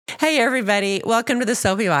Hey, everybody. Welcome to the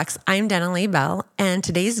Soapy Box. I'm Dana Lee Bell, and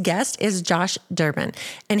today's guest is Josh Durbin,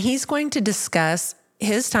 and he's going to discuss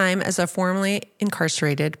his time as a formerly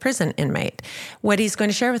incarcerated prison inmate. What he's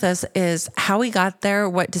going to share with us is how he got there,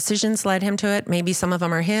 what decisions led him to it. Maybe some of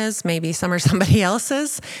them are his, maybe some are somebody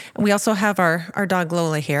else's. We also have our dog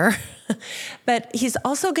Lola here. But he's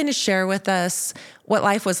also going to share with us what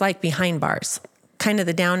life was like behind bars, kind of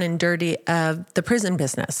the down and dirty of the prison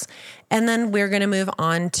business. And then we're going to move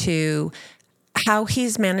on to how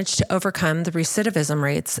he's managed to overcome the recidivism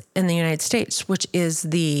rates in the United States, which is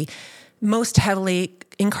the most heavily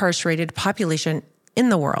incarcerated population in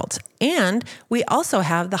the world. And we also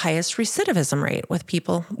have the highest recidivism rate with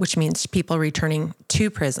people, which means people returning to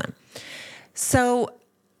prison. So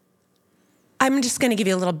I'm just going to give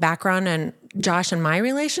you a little background on Josh and my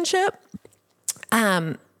relationship.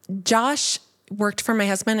 Josh worked for my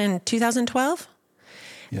husband in 2012.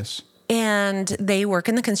 Yes. And they work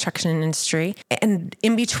in the construction industry. And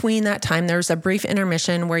in between that time, there was a brief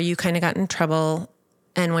intermission where you kind of got in trouble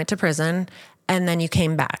and went to prison, and then you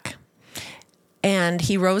came back. And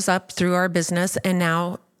he rose up through our business and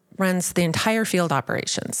now runs the entire field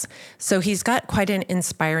operations. So he's got quite an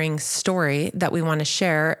inspiring story that we want to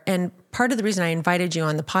share. And part of the reason I invited you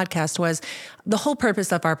on the podcast was the whole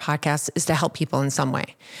purpose of our podcast is to help people in some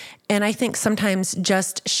way. And I think sometimes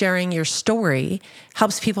just sharing your story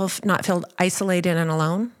helps people not feel isolated and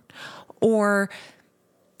alone, or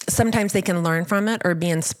sometimes they can learn from it or be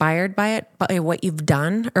inspired by it, by what you've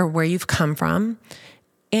done or where you've come from.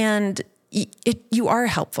 And you are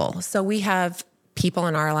helpful. So we have people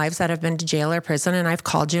in our lives that have been to jail or prison, and I've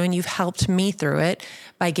called you and you've helped me through it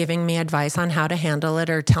by giving me advice on how to handle it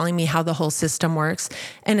or telling me how the whole system works.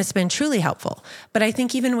 And it's been truly helpful. But I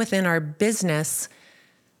think even within our business,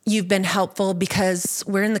 you've been helpful because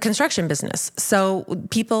we're in the construction business. So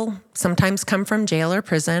people sometimes come from jail or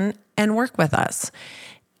prison and work with us.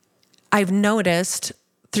 I've noticed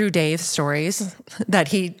through Dave's stories that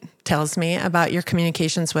he tells me about your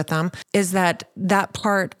communications with them is that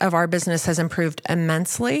part of our business has improved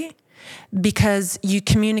immensely because you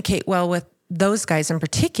communicate well with those guys in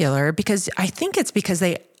particular, because I think it's because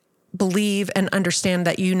they believe and understand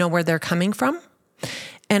that you know where they're coming from.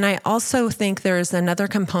 And I also think there's another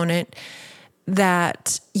component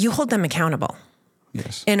that you hold them accountable.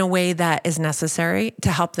 Yes. In a way that is necessary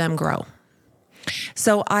to help them grow.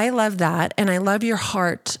 So I love that. And I love your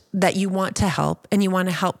heart that you want to help and you want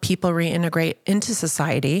to help people reintegrate into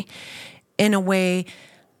society in a way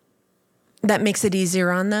that makes it easier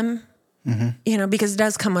on them, because it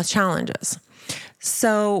does come with challenges.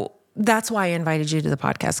 So that's why I invited you to the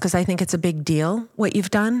podcast, because I think it's a big deal what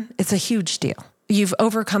you've done. It's a huge deal. You've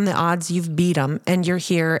overcome the odds, you've beat them, and you're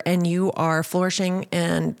here and you are flourishing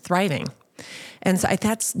and thriving. And so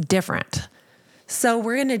that's different. So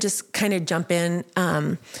we're going to just kind of jump in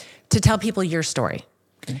to tell people your story.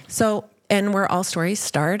 Okay. So, and where all stories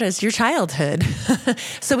start is your childhood.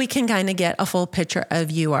 So we can kind of get a full picture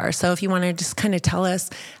of you are. So if you want to just kind of tell us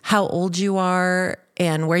how old you are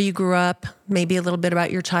and where you grew up, maybe a little bit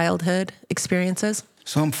about your childhood experiences.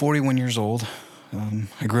 So I'm 41 years old.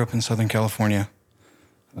 I grew up in Southern California.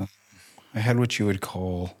 I had what you would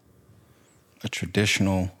call a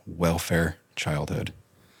traditional welfare childhood.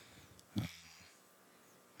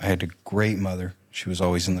 I had a great mother. She was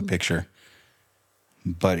always in the picture.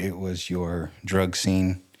 But it was your drug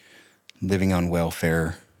scene, living on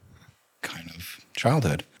welfare kind of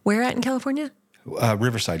childhood. Where at in California?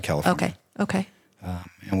 Riverside, California. Okay.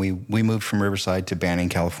 And we moved from Riverside to Banning,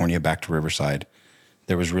 California, back to Riverside.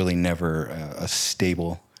 There was really never a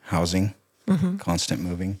stable housing, constant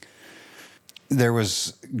moving.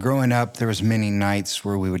 Growing up, there was many nights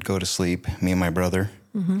where we would go to sleep, me and my brother.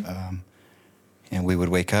 And we would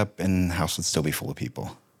wake up and the house would still be full of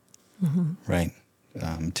people, right?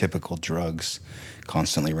 Typical drugs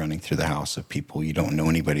constantly running through the house of people. You don't know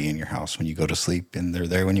anybody in your house when you go to sleep, and they're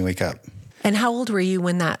there when you wake up. And how old were you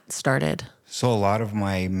when that started? So a lot of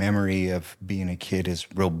my memory of being a kid is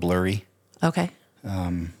real blurry. Okay.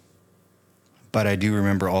 But I do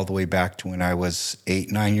remember all the way back to when I was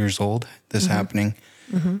 8, 9 years old, this happening,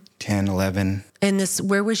 10, 11. And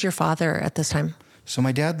where was your father at this time? So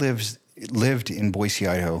my dad lived in Boise,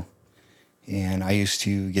 Idaho, and I used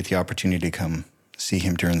to get the opportunity to come see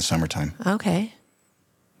him during the summertime. Okay.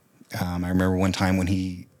 I remember one time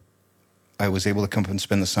when I was able to come and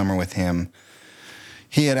spend the summer with him.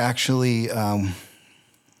 He had actually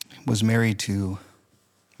was married to,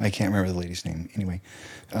 I can't remember the lady's name, anyway,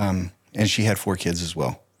 and she had 4 kids as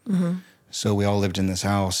well. So we all lived in this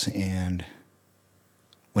house, and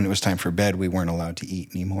when it was time for bed, we weren't allowed to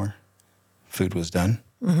eat anymore. Food was done.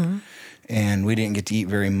 And we didn't get to eat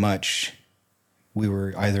very much. We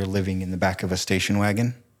were either living in the back of a station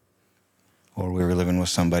wagon or we were living with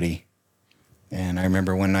somebody. And I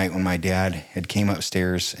remember one night when my dad had came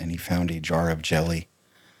upstairs and he found a jar of jelly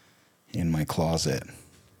in my closet.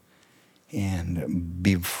 And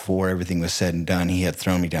before everything was said and done, he had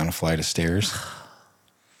thrown me down a flight of stairs.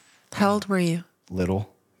 How old were you?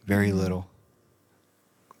 Little, very little.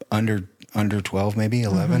 Under 12, maybe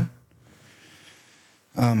 11.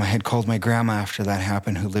 I had called my grandma after that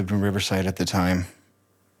happened, who lived in Riverside at the time.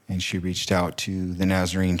 And she reached out to the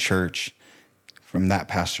Nazarene church. From that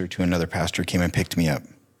pastor to another pastor came and picked me up.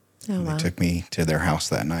 Oh, wow. They took me to their house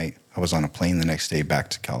that night. I was on a plane the next day back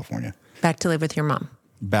to California. Back to live with your mom.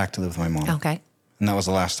 Back to live with my mom. Okay. And that was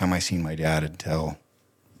the last time I seen my dad until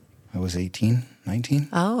I was 18, 19.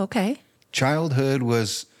 Oh, okay. Childhood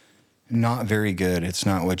was not very good. It's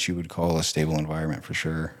not what you would call a stable environment for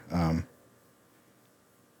sure.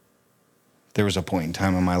 There was a point in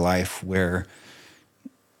time in my life where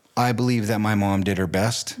I believe that my mom did her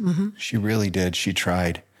best. She really did. She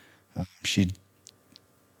tried. She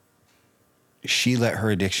let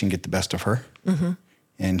her addiction get the best of her.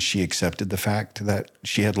 And she accepted the fact that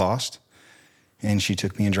she had lost. And she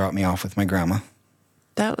took me and dropped me off with my grandma.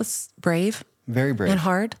 That was brave. Very brave. And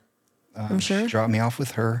hard, I'm sure. She dropped me off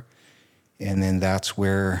with her. And then that's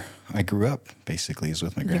where I grew up, basically, is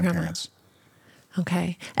with my grandparents.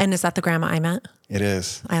 Okay. And is that the grandma I met? It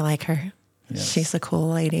is. I like her. Yes. She's a cool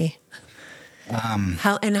lady.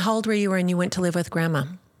 How old were you when you went to live with grandma?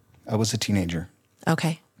 I was a teenager.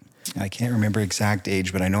 Okay. I can't remember exact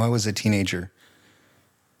age, but I know I was a teenager.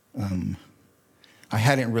 I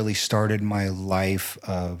hadn't really started my life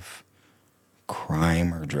of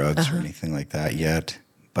crime or drugs or anything like that yet,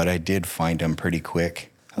 but I did find them pretty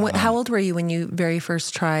quick. How old were you when you very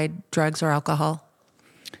first tried drugs or alcohol?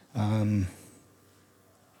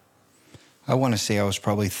 I want to say I was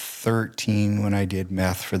probably 13 when I did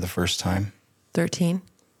meth for the first time. 13?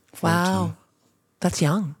 14. Wow. That's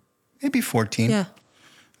young. Maybe 14. Yeah.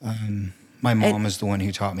 My mom is the one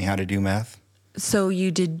who taught me how to do meth. So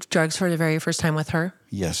you did drugs for the very first time with her?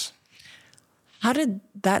 Yes. How did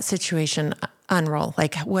that situation unroll?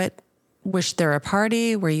 Like, was there a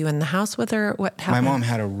party? Were you in the house with her? What happened? My mom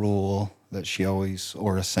had a rule that she always,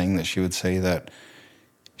 or a saying that she would say, that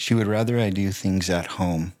she would rather I do things at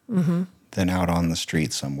home than out on the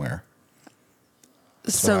street somewhere.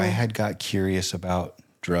 So I had got curious about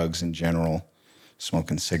drugs in general,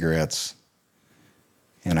 smoking cigarettes.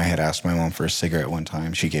 And I had asked my mom for a cigarette one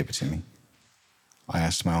time. She gave it to me. I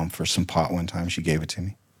asked my mom for some pot one time. She gave it to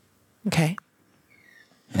me. Okay.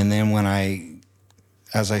 And then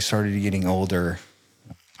as I started getting older,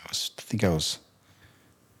 I think I was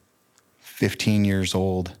 15 years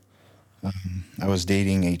old. I was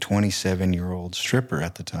dating a 27-year-old stripper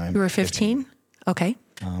at the time. You were 15? Okay.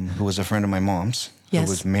 Who was a friend of my mom's, Yes.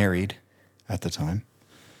 who was married at the time.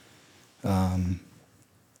 And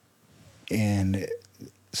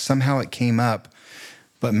somehow it came up,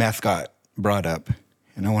 but meth got brought up,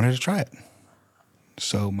 and I wanted to try it.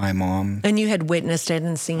 So my mom... And you had witnessed it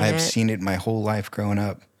and seen it? I've seen it my whole life growing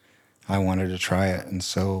up. I wanted to try it, and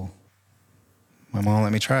so my mom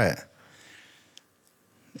let me try it.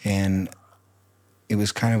 And it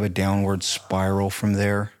was kind of a downward spiral from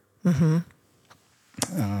there.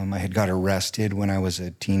 I had got arrested when I was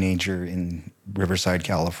a teenager in Riverside,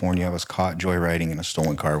 California. I was caught joyriding in a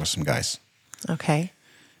stolen car with some guys. Okay.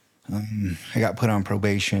 I got put on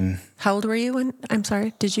probation. How old were you when, I'm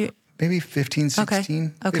sorry, did you? Maybe 15,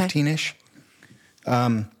 16, Okay. 15-ish.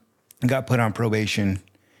 Got put on probation,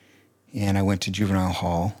 and I went to juvenile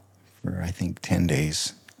hall for, I think, 10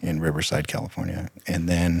 days in Riverside, California. And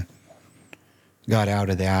then got out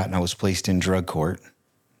of that, and I was placed in drug court.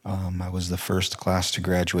 I was the first class to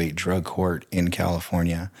graduate drug court in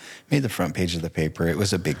California. Made the front page of the paper. It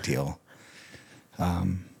was a big deal.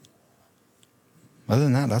 Other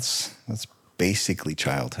than that, that's basically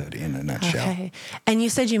childhood in a nutshell. Okay. And you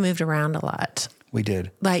said you moved around a lot. We did.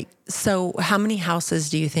 Like, so how many houses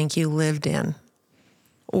do you think you lived in?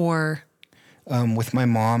 Or... With my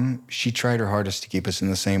mom, she tried her hardest to keep us in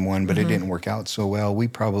the same one, but it didn't work out so well. We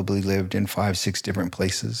probably lived in 5, 6 different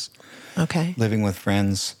places. Okay. Living with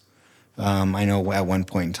friends. I know at one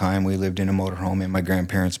point in time we lived in a motorhome in my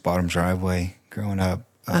grandparents' bottom driveway growing up.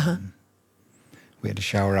 We had to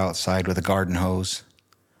shower outside with a garden hose.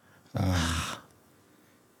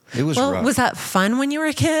 It was rough. Was that fun when you were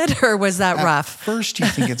a kid, or was that rough? First, you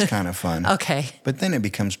think it's kind of fun. Okay. But then it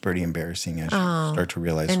becomes pretty embarrassing as you start to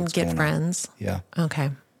realize what's going on. And get friends. Yeah.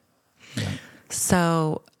 Okay. Yeah.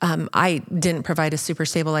 So I didn't provide a super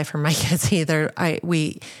stable life for my kids either.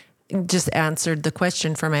 just answered the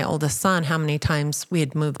question for my oldest son, how many times we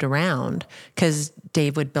had moved around, because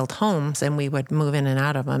Dave would build homes and we would move in and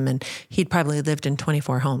out of them. And he'd probably lived in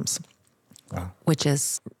 24 homes, Wow. which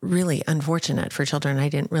is really unfortunate for children. I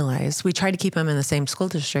didn't realize. We try to keep them in the same school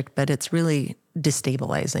district, but it's really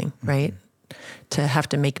destabilizing, right? To have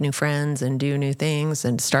to make new friends and do new things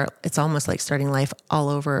and it's almost like starting life all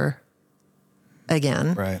over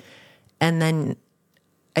again. Right. And then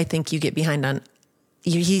I think you get behind on,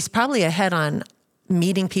 he's probably ahead on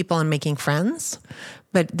meeting people and making friends,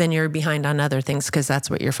 but then you're behind on other things because that's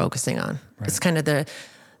what you're focusing on. Right. It's kind of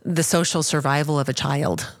the social survival of a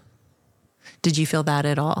child. Did you feel that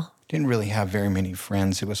at all? Didn't really have very many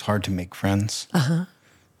friends. It was hard to make friends.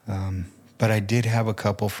 But I did have a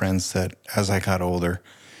couple friends that, as I got older,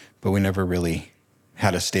 but we never really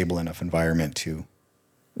had a stable enough environment to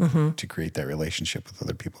create that relationship with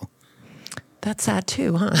other people. That's sad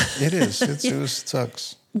too, huh? It is. It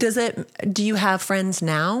sucks. Do you have friends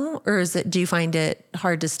now, or do you find it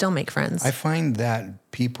hard to still make friends? I find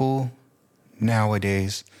that people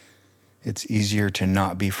nowadays, it's easier to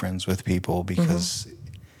not be friends with people because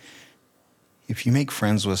if you make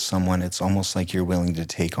friends with someone, it's almost like you're willing to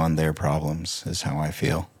take on their problems, is how I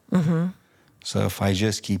feel. So if I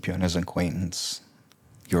just keep you as an acquaintance,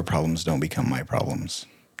 your problems don't become my problems.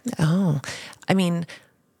 Oh, I mean,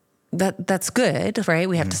 that's good, right?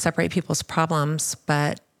 We have to separate people's problems,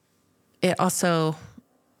 but it also,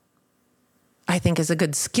 I think, is a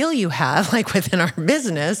good skill you have, like within our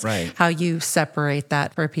business, right? How you separate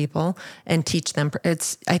that for people and teach them.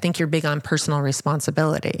 I think you're big on personal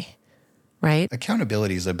responsibility, right?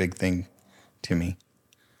 Accountability is a big thing to me.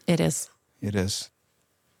 It is. It is.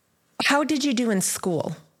 How did you do in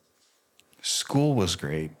school? School was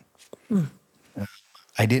great.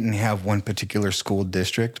 I didn't have one particular school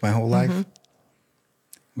district my whole life,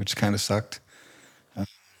 which kind of sucked.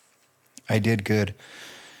 I did good.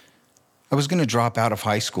 I was going to drop out of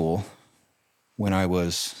high school when I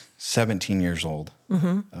was 17 years old.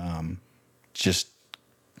 Just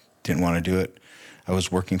didn't want to do it. I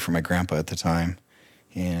was working for my grandpa at the time,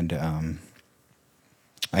 and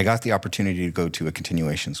I got the opportunity to go to a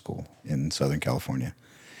continuation school in Southern California,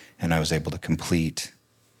 and I was able to complete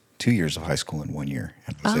 2 years of high school in 1 year,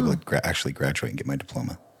 and I was able to actually graduate and get my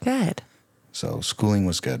diploma. Good. So schooling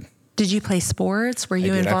was good. Did you play sports? Were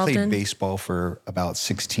you involved in? I played baseball for about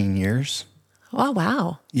 16 years. Oh,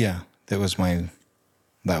 wow. Yeah, that was my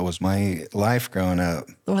life growing up.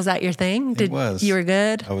 Was that your thing? It was. You were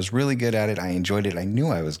good? I was really good at it. I enjoyed it. I knew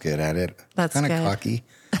I was good at it. That's kind of good. cocky.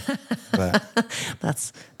 But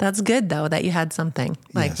that's good though that you had something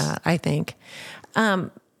like that, I think.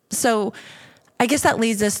 So I guess that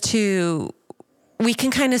leads us to, we can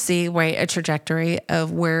kind of see, right, a trajectory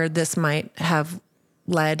of where this might have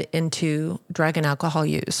led into drug and alcohol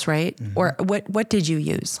use, right? Or what did you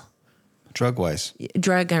use? Drug-wise.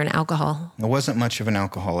 Drug or an alcohol? I wasn't much of an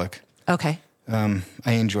alcoholic. Okay. I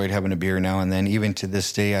enjoyed having a beer now and then. Even to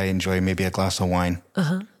this day, I enjoy maybe a glass of wine.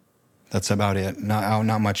 That's about it.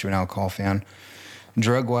 Not much of an alcohol fan.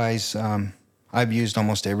 Drug-wise, I've used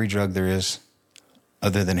almost every drug there is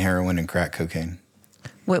other than heroin and crack cocaine.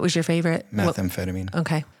 What was your favorite? Methamphetamine.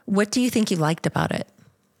 Okay. What do you think you liked about it?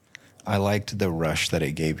 I liked the rush that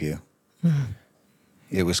it gave you.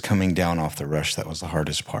 It was coming down off the rush that was the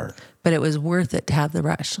hardest part. But it was worth it to have the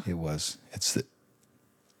rush. It was.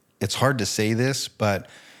 It's hard to say this, but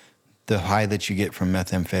the high that you get from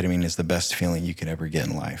methamphetamine is the best feeling you could ever get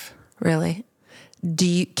in life. Really?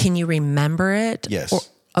 Can you remember it? Yes.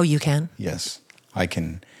 Oh, you can? Yes. I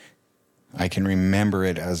can remember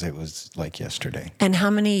it as it was like yesterday. And how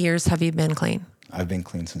many years have you been clean? I've been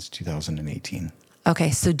clean since 2018.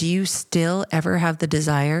 Okay, so do you still ever have the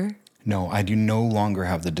desire? No, I do no longer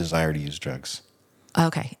have the desire to use drugs.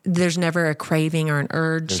 Okay. There's never a craving or an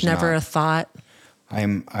urge, There's never not. a thought?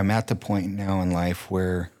 I'm at the point now in life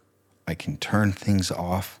where I can turn things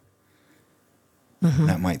off.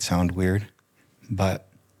 That might sound weird, but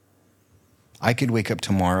I could wake up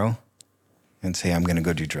tomorrow and say, I'm going to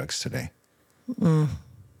go do drugs today.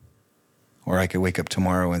 Or I could wake up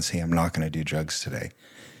tomorrow and say, I'm not going to do drugs today.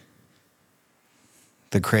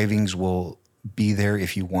 The cravings will be there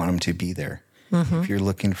if you want them to be there. If you're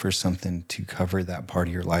looking for something to cover that part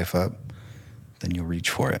of your life up, then you'll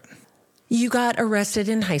reach for it. You got arrested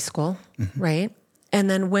in high school, right? And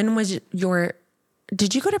then when was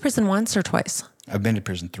did you go to prison once or twice? I've been to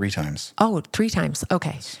prison 3 times. Oh, 3 times.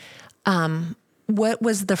 Okay. What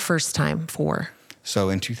was the first time for? So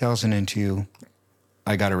in 2002,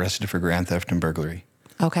 I got arrested for grand theft and burglary.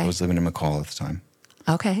 Okay. I was living in McCall at the time.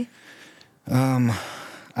 Okay.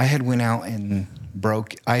 I had went out and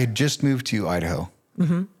I had just moved to Idaho.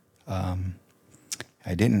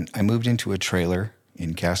 I moved into a trailer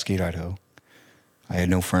in Cascade, Idaho. I had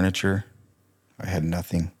no furniture. I had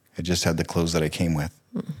nothing. I just had the clothes that I came with.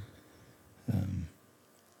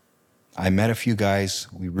 I met a few guys.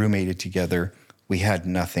 We roommated together. We had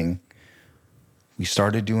nothing. We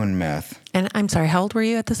started doing meth. And I'm sorry, how old were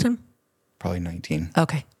you at this time? Probably 19.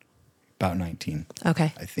 Okay. About 19.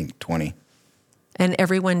 Okay. I think 20. And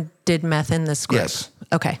everyone did meth in this group? Yes.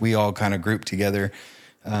 Okay. We all kind of grouped together.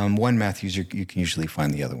 One meth user, you can usually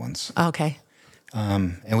find the other ones. Okay.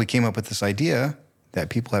 And we came up with this idea that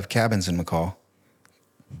people have cabins in McCall.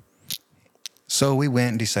 So we went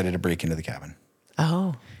and decided to break into the cabin.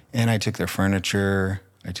 Oh. And I took their furniture,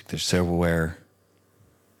 I took their silverware,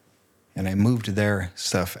 and I moved their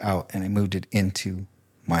stuff out and I moved it into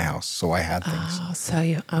my house. So I had things. Oh,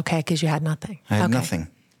 so okay, because you had nothing. I had nothing.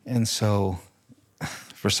 And so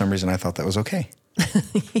for some reason I thought that was okay.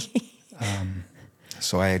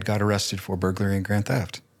 So I had got arrested for burglary and grand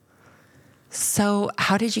theft. So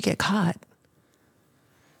how did you get caught?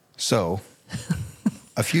 So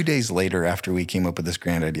a few days later, after we came up with this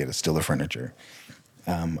grand idea to steal the furniture,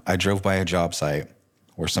 I drove by a job site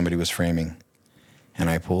where somebody was framing, and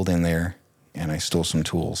I pulled in there and I stole some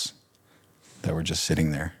tools that were just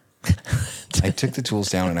sitting there. I took the tools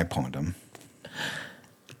down and I pawned them.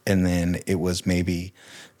 And then it was maybe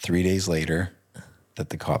 3 days later that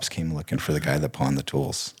the cops came looking for the guy that pawned the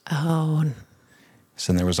tools. Oh.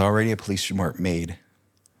 So there was already a police report made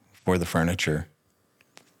for the furniture,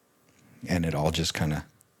 and it all just kind of...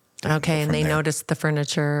 Okay, and they noticed the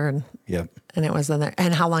furniture, and Yep. And it was in there.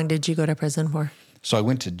 And how long did you go to prison for? So I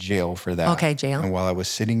went to jail for that. Okay, jail. And while I was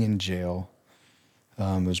sitting in jail,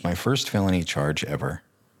 it was my first felony charge ever.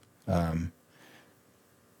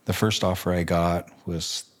 The first offer I got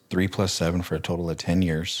was 3 + 7 for a total of 10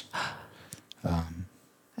 years.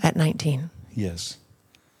 At 19? Yes.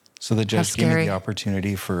 So the judge gave me the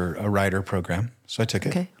opportunity for a rider program. So I took it.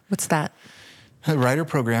 Okay. What's that? A rider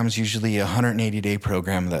program is usually a 180-day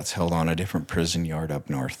program that's held on a different prison yard up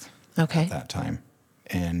north. Okay. At that time.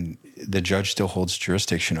 And the judge still holds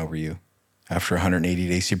jurisdiction over you. After 180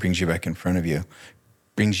 days, he brings you back in front of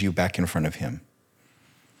him.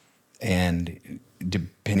 And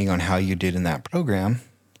depending on how you did in that program,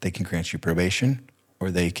 they can grant you probation or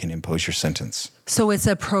they can impose your sentence. So it's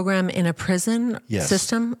a program in a prison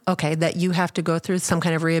system? Okay, that you have to go through some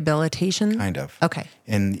kind of rehabilitation? Kind of. Okay.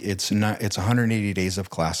 And it's 180 days of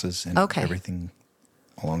classes and everything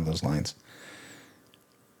along those lines.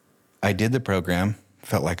 I did the program,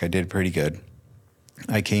 felt like I did pretty good.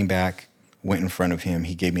 I came back, went in front of him.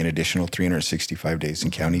 He gave me an additional 365 days in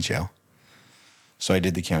county jail. So I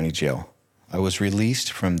did the county jail. I was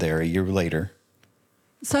released from there a year later.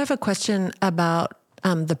 So I have a question about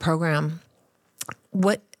the program.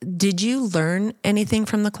 What did you learn anything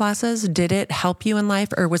from the classes? Did it help you in life,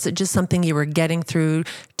 or was it just something you were getting through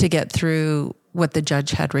to get through what the judge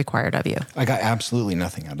had required of you? I got absolutely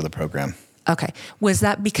nothing out of the program. Okay. Was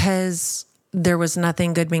that because there was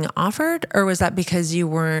nothing good being offered, or was that because you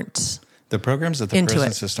weren't The programs that the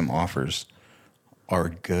prison system offers are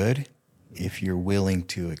good if you're willing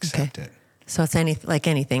to accept it. So it's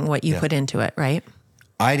anything, what you put into it, right?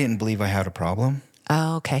 I didn't believe I had a problem.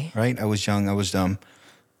 Oh, okay. Right? I was young. I was dumb.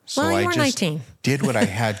 So Well, you I were just 19. did what I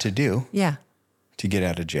had to do to get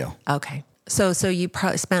out of jail. Okay. So you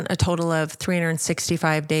probably spent a total of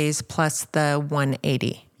 365 days plus the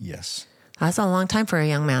 180. Yes. That's a long time for a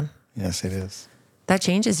young man. Yes, it is. That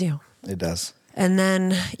changes you. It does. And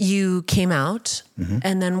then you came out,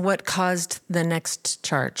 and then what caused the next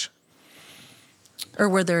charge? Or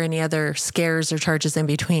were there any other scares or charges in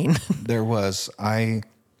between? There was. I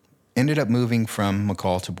ended up moving from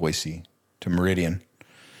McCall to Boise, to Meridian,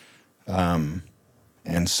 and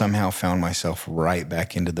somehow found myself right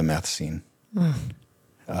back into the meth scene.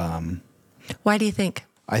 Why do you think?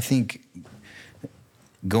 I think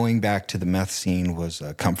going back to the meth scene was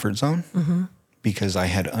a comfort zone because I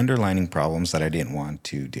had underlying problems that I didn't want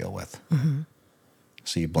to deal with.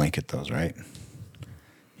 So you blanket those, right?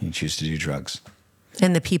 You choose to do drugs.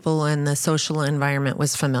 And the people and the social environment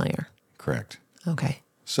was familiar. Correct. Okay.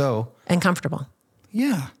 So. And comfortable.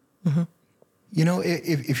 Yeah. You know,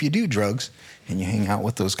 if you do drugs and you hang out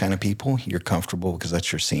with those kind of people, you're comfortable because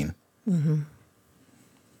that's your scene.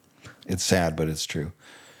 It's sad, but it's true.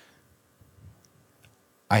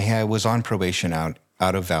 I was on probation out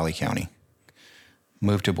of Valley County.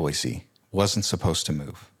 Moved to Boise. Wasn't supposed to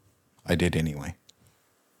move. I did anyway.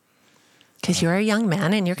 Because you're a young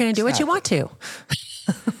man and you're going to do what you want to.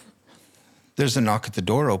 There's a knock at the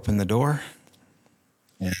door, open the door,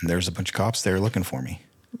 and there's a bunch of cops there looking for me.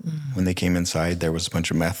 When they came inside, there was a bunch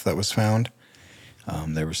of meth that was found.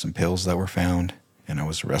 There were some pills that were found, and I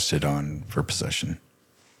was arrested for possession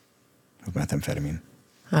of methamphetamine.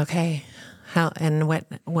 Okay. How and what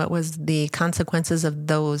was the consequences of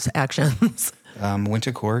those actions? Went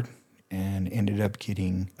to court and ended up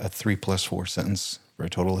getting a 3+4 sentence for a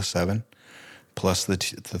total of 7, plus the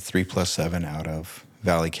 3+7 out of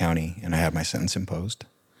Valley County, and I had my sentence imposed.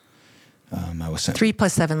 I was sent 3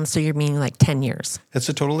 plus 7, so you're meaning like 10 years. It's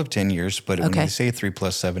a total of 10 years, but when Okay. you say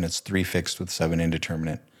 3+7, it's 3 fixed with 7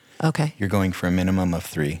 indeterminate. Okay. You're going for a minimum of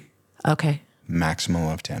 3, Okay. maximum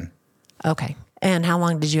of 10. Okay. And how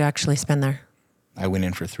long did you actually spend there? I went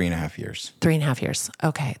in for 3.5 years. 3.5 years.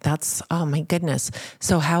 Okay. That's, oh my goodness.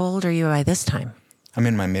 So how old are you by this time? I'm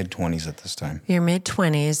in my mid-20s at this time. You're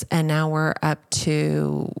mid-20s, and now we're up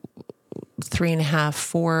to 3.5,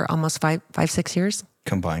 4, almost 5, 6 years.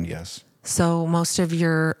 Combined, yes. So most of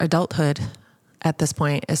your adulthood at this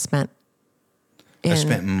point is spent I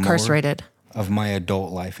spent more incarcerated. of my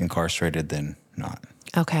adult life incarcerated than not.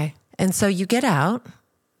 Okay. And so you get out,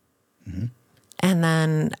 and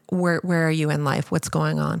then where are you in life? What's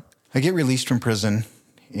going on? I get released from prison,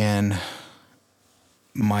 and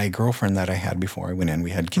my girlfriend that I had before I went in,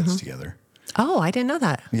 we had kids together. Oh, I didn't know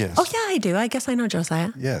that. Yes. Oh, yeah, I do. I guess I know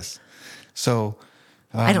Josiah. Yes. So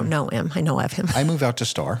I don't know him. I know of him. I move out to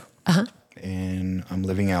Star, and I'm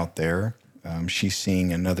living out there. She's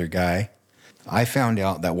seeing another guy. I found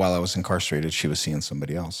out that while I was incarcerated, she was seeing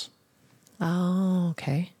somebody else. Oh,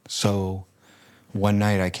 okay. So one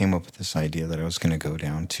night I came up with this idea that I was going to go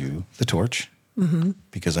down to the Torch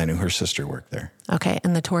because I knew her sister worked there. Okay.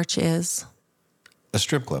 And the Torch is? A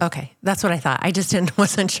strip club. Okay. That's what I thought. I just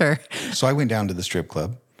wasn't sure. So I went down to the strip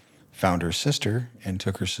club, found her sister, and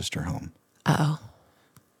took her sister home. Uh-oh.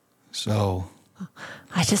 So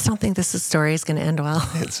I just don't think this story is going to end well.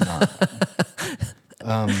 it's not.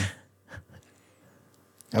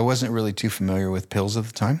 I wasn't really too familiar with pills at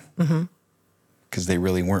the time because they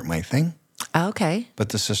really weren't my thing. Okay. But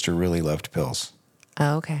the sister really loved pills.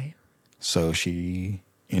 Okay. So she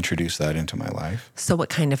introduced that into my life. So what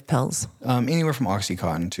kind of pills? Anywhere from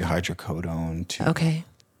Oxycontin to hydrocodone to Okay.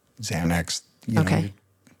 Xanax, you know, Okay.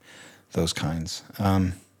 those kinds.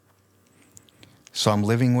 So I'm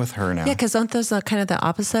living with her now. Yeah, because aren't those kind of the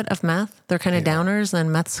opposite of meth? They're kind of downers,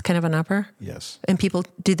 and meth's kind of an upper? Yes. And people,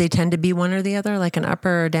 do they tend to be one or the other, like an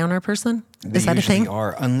upper or downer person? They Is that a usually thing?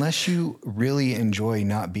 are, unless you really enjoy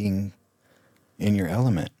not being in your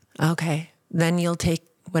element. Okay. Then you'll take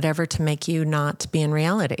whatever to make you not be in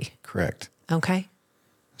reality. Correct. Okay.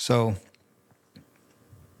 So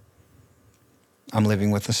I'm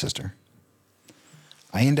living with the sister.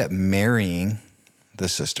 I end up marrying the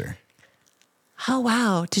sister. Oh,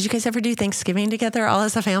 wow. Did you guys ever do Thanksgiving together all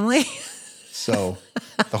as a family? So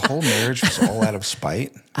the whole marriage was all out of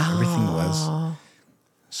spite. Everything was.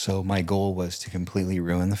 So my goal was to completely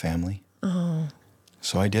ruin the family.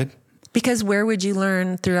 So I did. Because where would you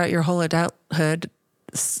learn throughout your whole adulthood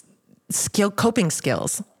coping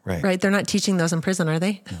skills? Right. Right? They're not teaching those in prison, are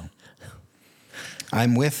they? No.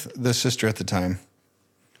 I'm with the sister at the time,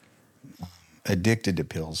 addicted to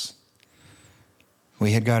pills.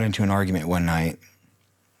 We had got into an argument one night,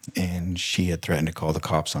 and she had threatened to call the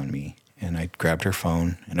cops on me. And I grabbed her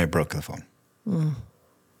phone, and I broke the phone.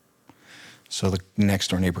 So the next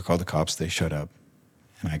door neighbor called the cops. They showed up,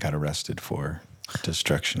 and I got arrested for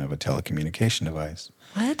destruction of a telecommunication device.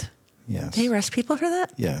 What? Yes. They arrest people for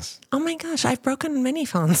that? Yes. Oh my gosh, I've broken many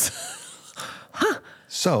phones.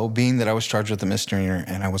 So being that I was charged with a misdemeanor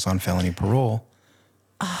and I was on felony parole,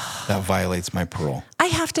 that violates my parole. I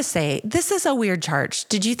have to say, this is a weird charge.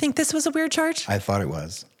 Did you think this was a weird charge? I thought it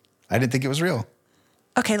was. I didn't think it was real.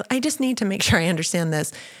 Okay, I just need to make sure I understand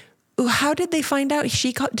this. How did they find out?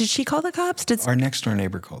 Did she call the cops? Our next door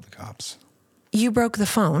neighbor called the cops. You broke the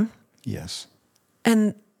phone, Yes.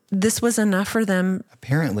 and this was enough for them?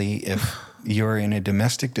 Apparently, if you're in a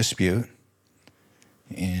domestic dispute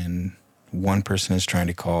and one person is trying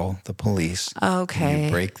to call the police, Okay. and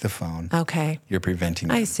you break the phone, Okay. you're preventing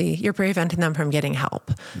them. I see. You're preventing them from getting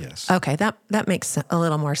help. Yes. Okay, that makes a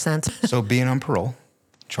little more sense. So being on parole,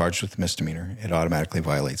 charged with misdemeanor, it automatically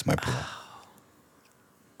violates my parole.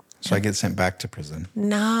 So I get sent back to prison.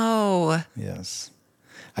 No. Yes.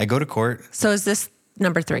 I go to court. So is this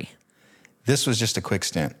number 3? This was just a quick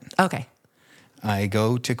stint. Okay. I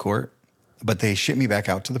go to court, but they ship me back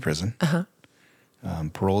out to the prison.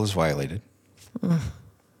 Parole is violated.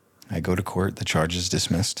 I go to court. The charge is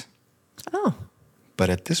dismissed. Oh. But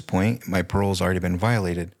at this point, my parole's already been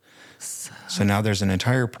violated. So now there's an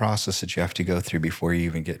entire process that you have to go through before you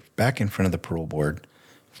even get back in front of the parole board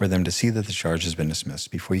for them to see that the charge has been dismissed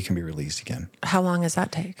before you can be released again. How long does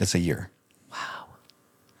that take? It's a year. Wow.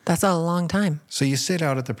 That's a long time. So you sit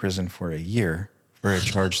out at the prison for a year for a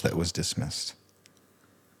charge that was dismissed.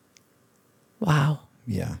 Wow.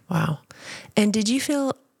 Yeah. Wow. And did you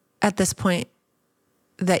feel at this point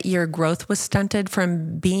that your growth was stunted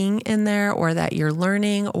from being in there, or that your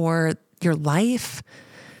learning or your life?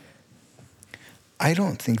 I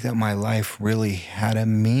don't think that my life really had a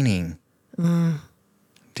meaning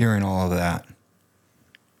during all of that.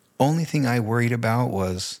 Only thing I worried about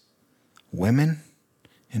was women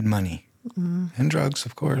and money and drugs,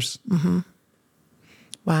 of course.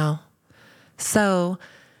 Wow. So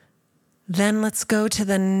then let's go to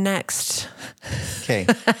the next Okay.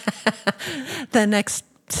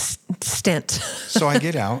 stint. So I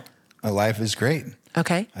get out. My life is great.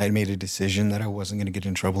 Okay. I had made a decision that I wasn't going to get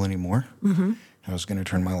in trouble anymore. I was going to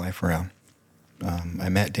turn my life around. I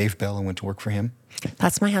met Dave Bell and went to work for him.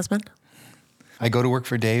 That's my husband. I go to work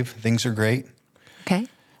for Dave. Things are great. Okay.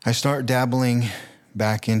 I start dabbling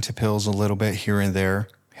back into pills a little bit here and there.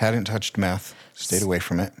 Hadn't touched meth. Stayed away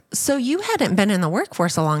from it. So you hadn't been in the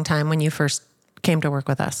workforce a long time when you first came to work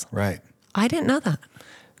with us. Right. I didn't know that.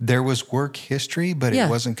 There was work history, but Yeah. it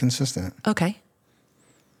wasn't consistent. Okay.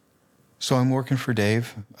 So I'm working for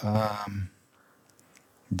Dave,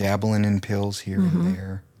 dabbling in pills here and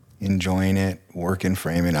there, enjoying it, working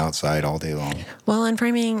framing outside all day long. Well, and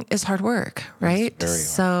framing is hard work, right? very hard.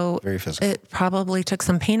 So Very physical. it probably took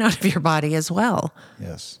some pain out of your body as well.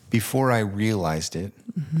 Yes. Before I realized it,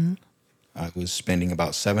 I was spending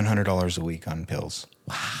about $700 a week on pills.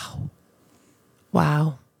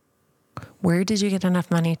 Wow. Where did you get enough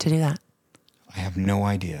money to do that? I have no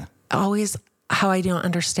idea. Always how I don't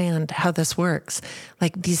understand how this works.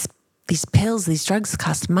 Like these pills, these drugs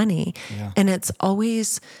cost money. Yeah. And it's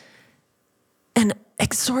always an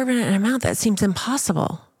exorbitant amount that seems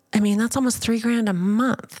impossible. I mean, that's almost $3,000 a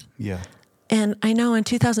month. Yeah. And I know in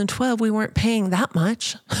 2012, we weren't paying that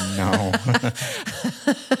much No.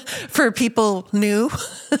 for people new.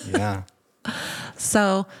 Yeah.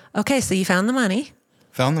 So, okay, so you found the money.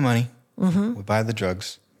 Found the money. We buy the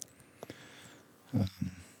drugs.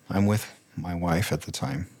 I'm with my wife at the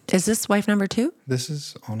time. Is this wife number 2? This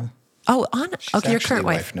is Anna. Oh, Anna. She's Okay, your actually current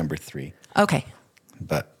wife. number 3, Okay.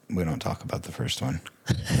 but we don't talk about the first one.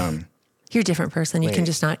 You're a different person. You can Wait.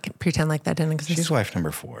 just not pretend like that didn't exist. She's wife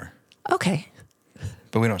number 4, Okay.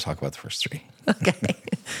 but we don't talk about the first 3. Okay.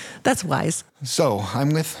 That's wise. So I'm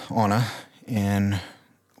with Anna, and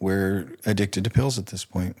we're addicted to pills at this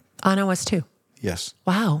point. Anna was too. Yes,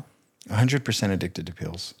 Wow. 100% addicted to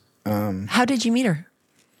pills. How did you meet her?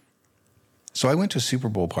 So I went to a Super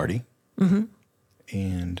Bowl party,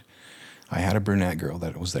 and I had a brunette girl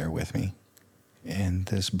that was there with me. And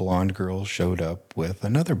this blonde girl showed up with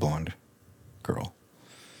another blonde girl.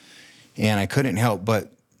 And I couldn't help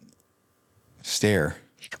but stare.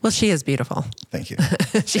 Well, she is beautiful. Thank you.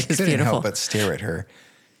 She I is couldn't beautiful. help but stare at her.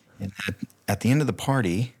 And at the end of the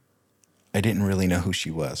party, I didn't really know who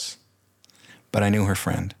she was, but I knew her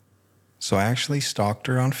friend. So I actually stalked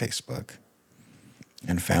her on Facebook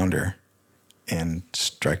and found her and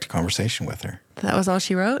struck a conversation with her. That was all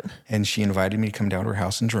she wrote? And she invited me to come down to her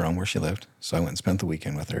house in Jerome where she lived. So I went and spent the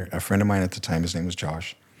weekend with her. A friend of mine at the time, his name was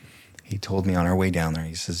Josh. He told me on our way down there,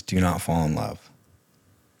 he says, "Do not fall in love."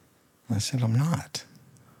 I said, "I'm not.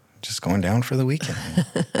 I'm just going down for the weekend."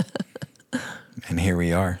 And here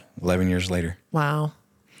we are, 11 years later. Wow.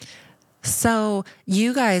 So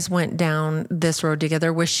you guys went down this road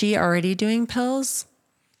together. Was she already doing pills?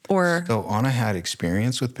 Or, So Anna had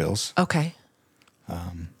experience with pills. okay.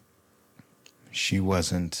 She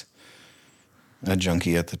wasn't a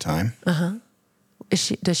junkie at the time.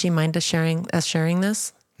 Does she mind us sharing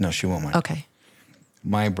this? No, she won't mind. Okay.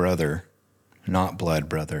 My brother, not blood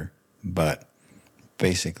brother, but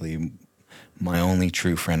basically my only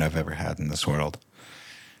true friend I've ever had in this world,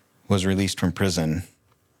 was released from prison,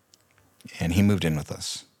 and he moved in with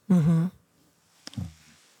us. I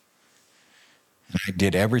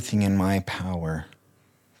did everything in my power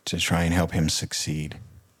to try and help him succeed.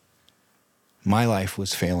 My life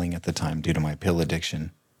was failing at the time due to my pill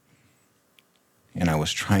addiction, and I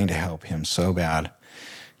was trying to help him so bad.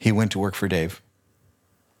 He went to work for Dave,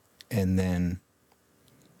 and then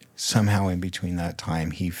somehow in between that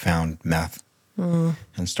time, he found meth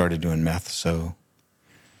and started doing meth. So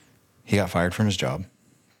he got fired from his job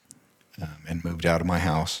and moved out of my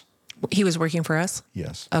house. He was working for us?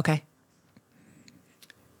 Yes. Okay.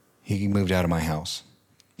 He moved out of my house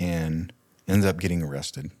and ends up getting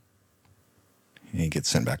arrested. And he gets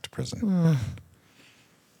sent back to prison.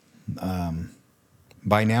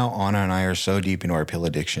 By now, Anna and I are so deep into our pill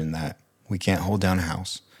addiction that we can't hold down a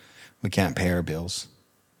house. We can't pay our bills.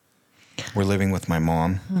 We're living with my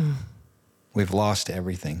mom. We've lost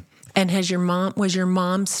everything. And was your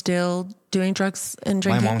mom still doing drugs and My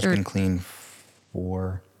drinking? mom's been clean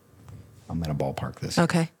for, I'm going to ballpark this,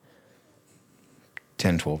 Okay.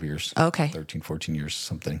 10, 12 years. Okay. 13, 14 years,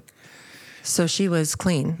 something. So she was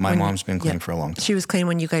clean. My mom's been clean for a long time. She was clean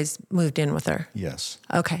when you guys moved in with her. Yes.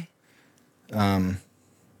 Okay. Thank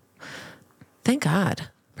God.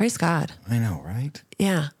 Praise God. I know, right?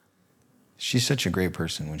 Yeah. She's such a great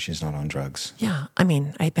person when she's not on drugs. Yeah. I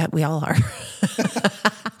mean, I bet we all are.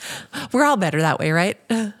 We're all better that way, right?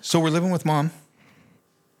 So we're living with Mom,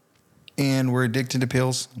 and we're addicted to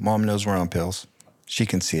pills. Mom knows we're on pills. She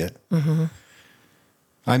can see it. Mm-hmm.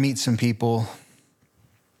 I meet some people.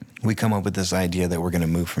 We come up with this idea that we're going to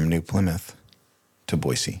move from New Plymouth to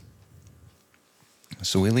Boise.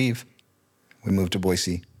 So we leave. We move to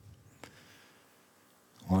Boise.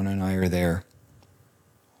 Anna and I are there.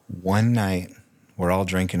 One night, we're all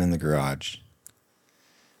drinking in the garage.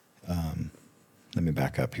 Let me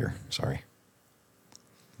back up here. Sorry.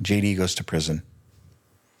 JD goes to prison.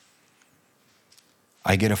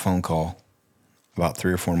 I get a phone call about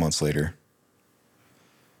 3 or 4 months later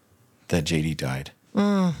that JD died.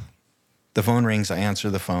 The phone rings. I answer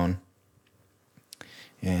the phone.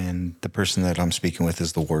 And the person that I'm speaking with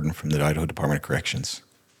is the warden from the Idaho Department of Corrections.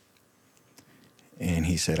 And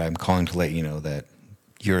he said, I'm calling to let you know that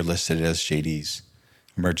you're listed as JD's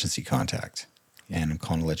emergency contact. And I'm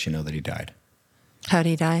calling to let you know that he died. How'd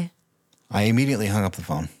he die? I immediately hung up the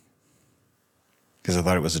phone because I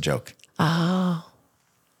thought it was a joke. Oh.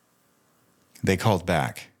 They called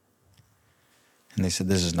back and they said,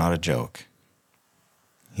 this is not a joke.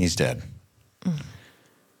 He's dead.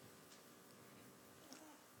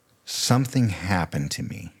 Something happened to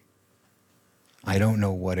me. I don't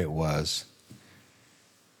know what it was.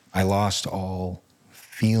 I lost all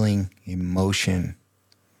feeling, emotion,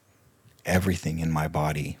 everything in my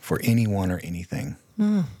body for anyone or anything.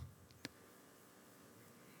 And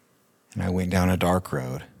I went down a dark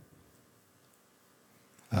road.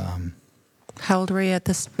 How old were you at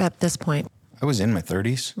this point? I was in my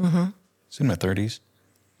 30s. Mm-hmm. I was in my 30s.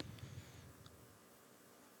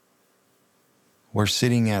 We're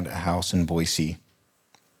sitting at a house in Boise,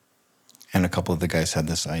 and a couple of the guys had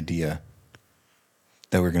this idea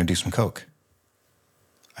that we were going to do some coke.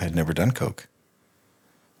 I had never done coke.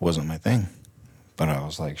 It wasn't my thing. But I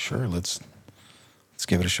was like, sure, let's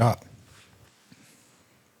give it a shot.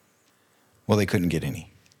 Well, they couldn't get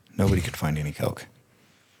any. Nobody could find any coke.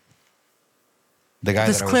 The guy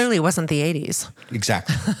This clearly wasn't the 80s.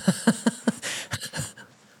 Exactly.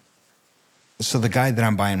 So the guy that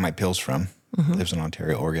I'm buying my pills from lives in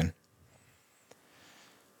Ontario, Oregon.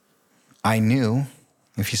 I knew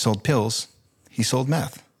if he sold pills, he sold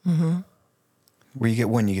meth. Where you get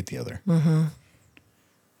one, you get the other.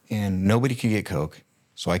 And nobody could get coke.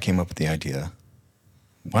 So I came up with the idea,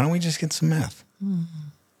 why don't we just get some meth?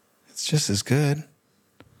 It's just as good.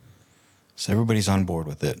 So everybody's on board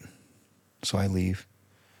with it. So I leave.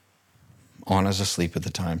 Anna's asleep at the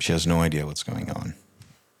time. She has no idea what's going on.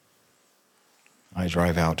 I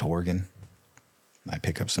drive out to Oregon. I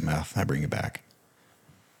pick up some meth. I bring it back.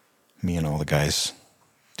 Me and all the guys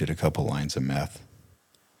did a couple lines of meth.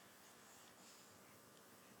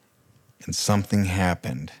 And something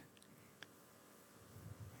happened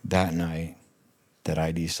that night that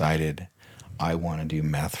I decided I want to do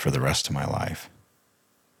meth for the rest of my life.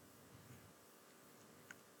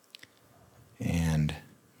 And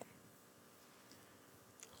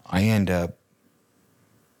I end up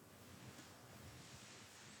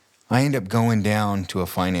going down to a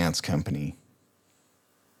finance company,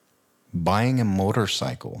 buying a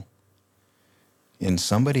motorcycle in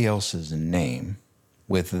somebody else's name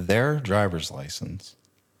with their driver's license,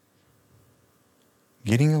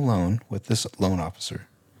 getting a loan with this loan officer.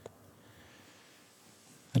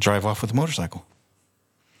 I drive off with a motorcycle.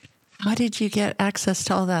 How did you get access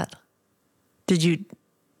to all that? Did you?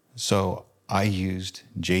 So I used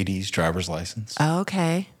JD's driver's license. Oh,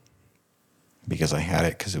 okay. Because I had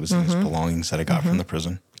it because it was his belongings that I got from the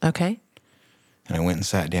prison. Okay. And I went and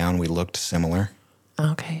sat down. We looked similar.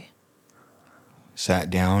 Okay. Sat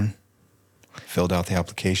down, filled out the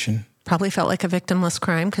application. Probably felt like a victimless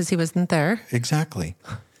crime because he wasn't there. Exactly.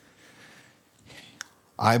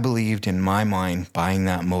 I believed in my mind buying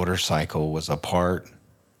that motorcycle was a part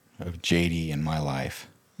of JD in my life.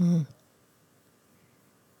 And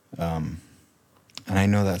I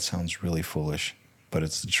know that sounds really foolish, but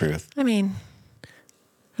it's the truth. I mean,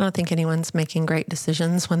 I don't think anyone's making great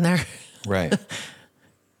decisions when they're Right.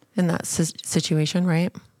 in that situation,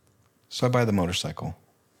 right? So I buy the motorcycle.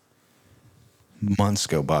 Months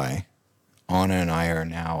go by. Anna and I are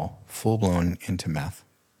now full-blown into meth.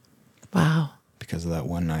 Wow. because of that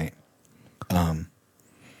one night.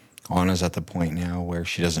 Anna's at the point now where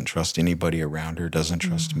she doesn't trust anybody around her, doesn't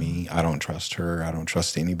trust me. I don't trust her. I don't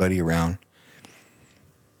trust anybody around.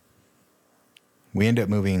 We end up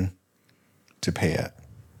moving to Payette,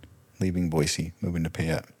 leaving Boise, moving to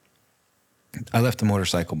Payette. I left the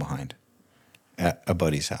motorcycle behind at a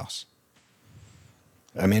buddy's house.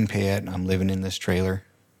 I'm in Payette. I'm living in this trailer.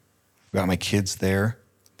 Got my kids there.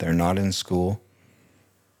 They're not in school.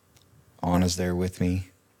 Anna's there with me.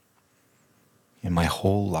 And my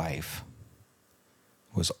whole life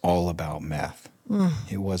was all about meth.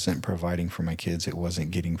 It wasn't providing for my kids. It wasn't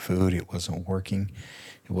getting food. It wasn't working.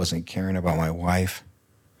 It wasn't caring about my wife.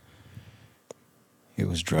 It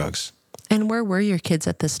was drugs. And where were your kids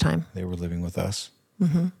at this time? They were living with us.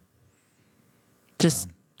 Just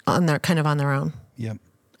on their kind of on their own. Yep.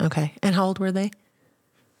 Okay. And how old were they?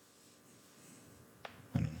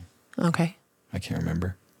 I don't know. Okay. I can't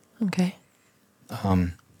remember. Okay.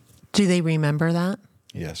 Do they remember that?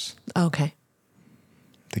 Yes. Okay.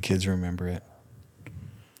 The kids remember it.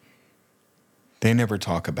 They never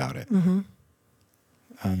talk about it.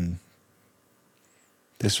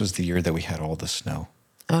 This was the year that we had all the snow.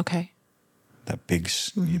 Okay. That big...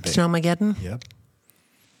 Snowmageddon? Yep.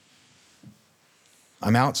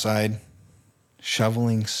 I'm outside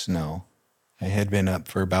shoveling snow. I had been up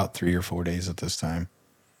for about 3 or 4 days at this time.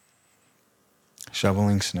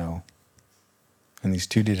 Shoveling snow. And these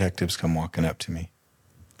two detectives come walking up to me.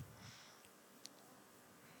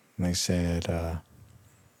 And they said,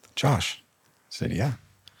 Josh. I said, yeah.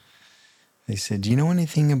 They said, do you know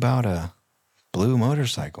anything about a blue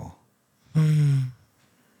motorcycle? I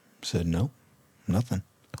said, no, nothing.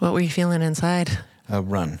 What were you feeling inside?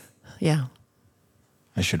 Run. Yeah.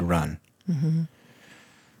 I should run.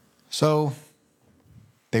 So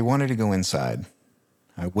they wanted to go inside.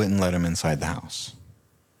 I wouldn't let them inside the house.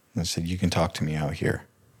 I said, you can talk to me out here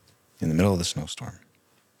in the middle of the snowstorm.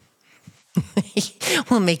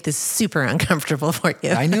 We'll make this super uncomfortable for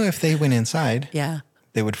you. I knew if they went inside, Yeah.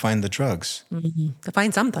 they would find the drugs. To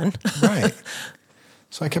find something. Right.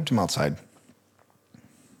 So I kept them outside.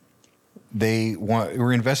 They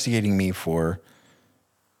were investigating me for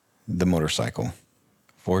the motorcycle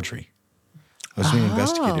forgery. I was being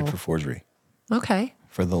investigated for forgery. Okay.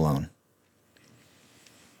 For the loan.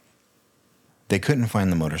 They couldn't find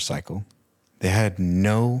the motorcycle. They had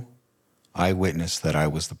no eyewitness that I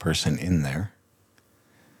was the person in there.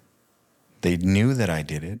 They knew that I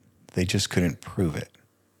did it. They just couldn't prove it.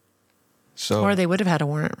 So, Or they would have had a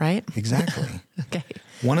warrant, right? Exactly. Okay.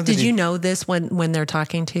 Did you know this when they're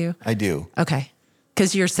talking to you? I do. Okay.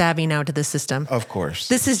 Because you're savvy now to the system. Of course.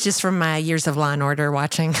 This is just from my years of Law and Order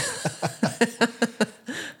watching.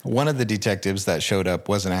 One of the detectives that showed up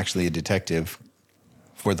wasn't actually a detective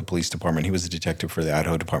for the police department. He was a detective for the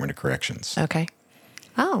Idaho Department of Corrections. Okay.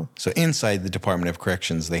 Oh. So inside the Department of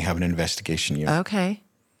Corrections, they have an investigation unit. Okay.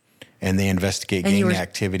 And they investigate gang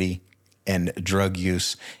activity and drug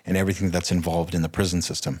use and everything that's involved in the prison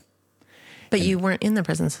system. But you weren't in the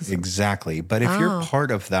prison system. Exactly. But if you're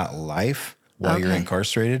part of that life while you're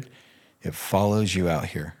incarcerated, it follows you out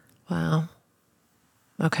here. Wow.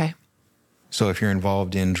 Okay. So if you're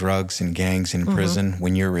involved in drugs and gangs in prison,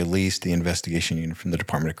 when you're released, the investigation unit from the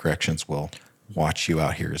Department of Corrections will watch you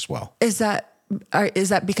out here as well. Is that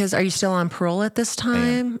because are you still on parole at this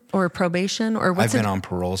time or probation or what's I've been on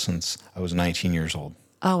parole since I was 19 years old.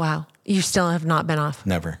 Oh, wow. You still have not been off?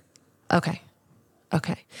 Never. Okay.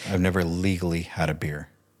 Okay. I've never legally had a beer.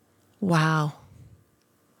 Wow.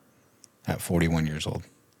 At 41 years old.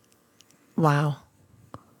 Wow.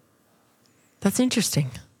 That's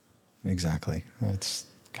interesting. Exactly. It's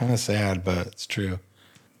kind of sad, but it's true.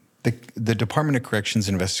 The Department of Corrections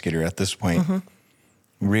investigator at this point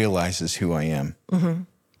realizes who I am,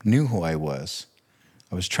 knew who I was.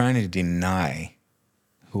 I was trying to deny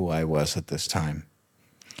who I was at this time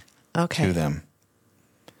to them.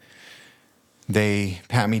 They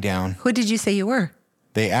pat me down. Who did you say you were?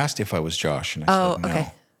 They asked if I was Josh, and I said no.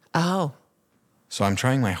 Okay. Oh. So I'm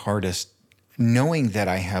trying my hardest, knowing that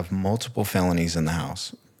I have multiple felonies in the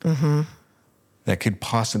house. That could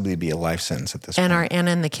possibly be a life sentence at this point. And are Anna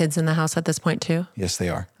and the kids in the house at this point too? Yes, they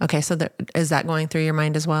are. Okay, so is that going through your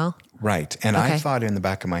mind as well? Right. And I thought in the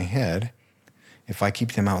back of my head, if I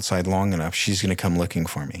keep them outside long enough, she's going to come looking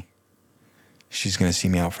for me. She's going to see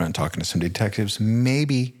me out front talking to some detectives.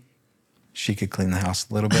 Maybe she could clean the house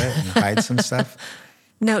a little bit and hide some stuff.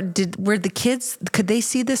 Now, were the kids, could they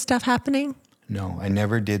see this stuff happening? No, I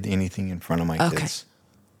never did anything in front of my kids.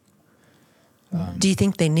 Do you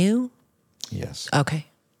think they knew? Yes. Okay.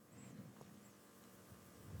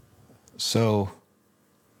 So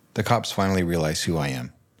the cops finally realize who I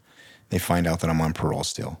am. They find out that I'm on parole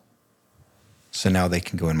still. So now they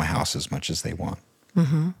can go in my house as much as they want.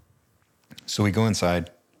 Mm-hmm. So we go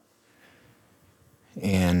inside,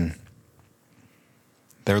 and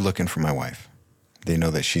they're looking for my wife. They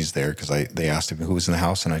know that she's there because they asked him who was in the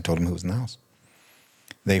house, and I told them who was in the house.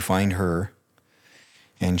 They find her,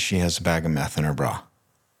 and she has a bag of meth in her bra.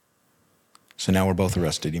 So now we're both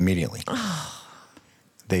arrested immediately. Oh.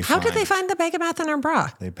 How did they find the bag of meth in her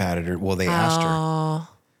bra? They patted her. Well, they asked her.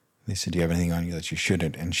 They said, do you have anything on you that you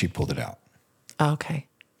shouldn't? And she pulled it out. Okay.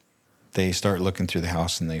 They start looking through the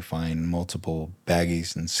house, and they find multiple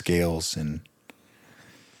baggies and scales and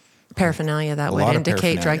paraphernalia that would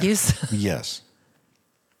indicate drug use. Yes.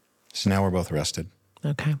 So now we're both arrested.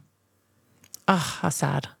 Okay. Oh, how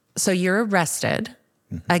sad. So you're arrested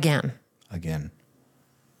again. Again.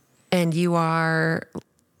 And you are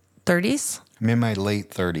 30s? I'm in my late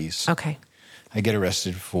 30s. Okay. I got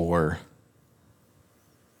arrested for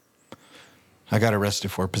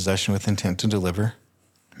possession with intent to deliver,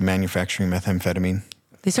 manufacturing methamphetamine.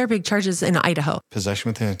 These are big charges in Idaho. Possession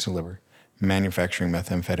with intent to deliver, manufacturing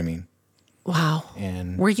methamphetamine. Wow.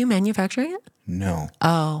 And were you manufacturing it? No.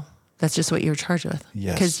 Oh, that's just what you were charged with?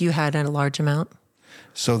 Yes. Because you had a large amount?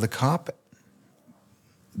 So the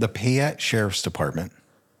Payette Sheriff's Department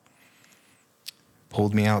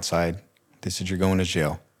pulled me outside. They said, you're going to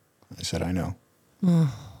jail. I said, I know.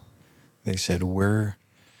 They said, we're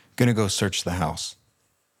going to go search the house.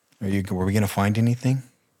 Were we going to find anything?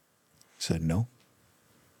 I said, no.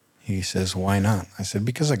 He says, why not? I said,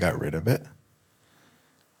 because I got rid of it.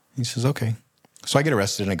 He says, okay. So I get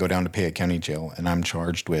arrested and I go down to Payette County Jail, and I'm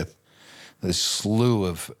charged with this slew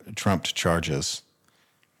of trumped charges.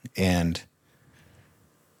 And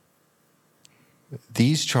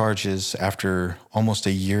these charges, after almost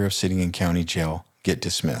a year of sitting in county jail, get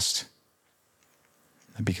dismissed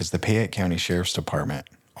because the Payette County Sheriff's Department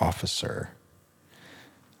officer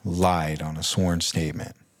lied on a sworn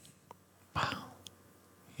statement. Wow.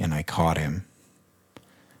 And I caught him.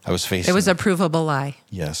 I was facing... It was a provable lie.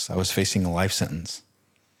 Yes, I was facing a life sentence.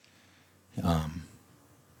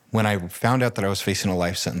 When I found out that I was facing a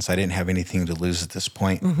life sentence, I didn't have anything to lose at this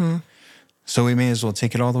point. Mm-hmm. So we may as well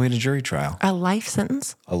take it all the way to jury trial. A life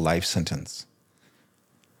sentence? A life sentence.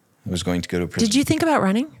 I was going to go to prison. Did you think about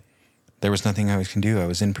running? There was nothing I can do. I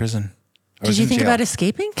was in prison. Did you think about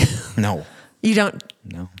escaping? No. You don't?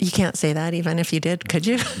 No. You can't say that even if you did, could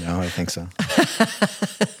you? No, I think so.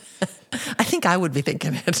 I think I would be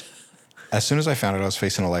thinking it. As soon as I found out I was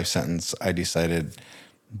facing a life sentence, I decided,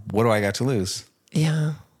 what do I got to lose?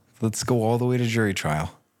 Yeah. Let's go all the way to jury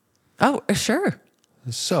trial. Oh, sure.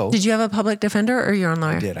 So, did you have a public defender or your own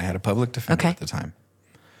lawyer? I did. I had a public defender at the time.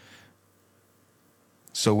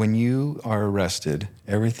 So when you are arrested,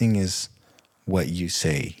 everything is what you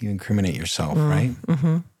say. You incriminate yourself, right?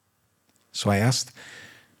 Mm-hmm. So I asked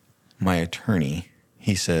my attorney,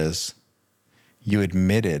 he says, you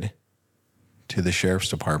admitted to the sheriff's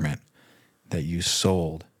department that you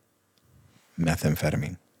sold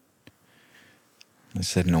methamphetamine. I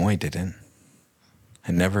said, no, I didn't.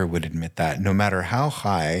 I never would admit that. No matter how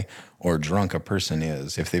high or drunk a person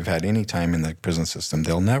is, if they've had any time in the prison system,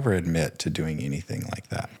 they'll never admit to doing anything like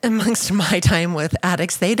that. Amongst my time with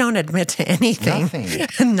addicts, they don't admit to anything.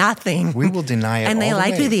 Nothing. Nothing. We will deny it and they lie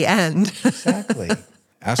to the end. Exactly.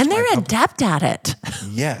 And they're adept at it.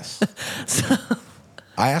 Yes. So.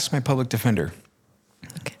 I asked my public defender,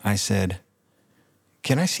 I said,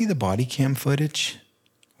 can I see the body cam footage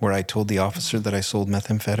where I told the officer that I sold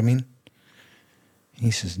methamphetamine? He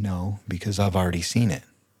says, no, because I've already seen it.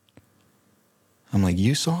 I'm like,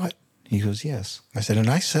 you saw it? He goes, yes. I said, and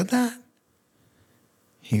I said that?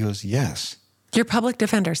 He goes, yes. Your public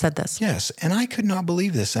defender said this? Yes, and I could not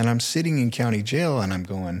believe this. And I'm sitting in county jail and I'm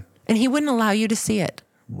going. And he wouldn't allow you to see it?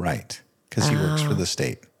 Right, because he works for the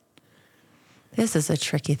state. This is a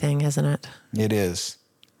tricky thing, isn't it? It is.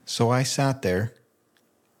 So I sat there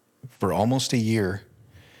for almost a year,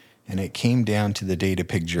 and it came down to the day to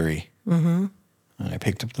pick jury. Mm-hmm. And I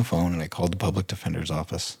picked up the phone and I called the public defender's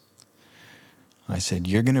office. I said,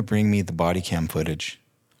 you're going to bring me the body cam footage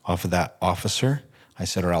off of that officer. I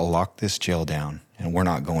said, or I'll lock this jail down and we're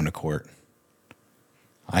not going to court.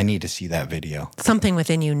 I need to see that video. Something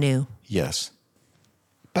within you knew. Yes.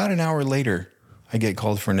 About an hour later, I get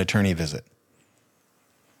called for an attorney visit.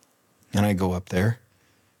 And I go up there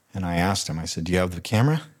and I asked him, I said, do you have the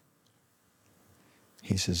camera?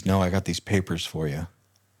 He says, no, I got these papers for you.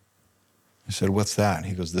 I said, what's that?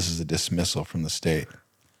 He goes, this is a dismissal from the state.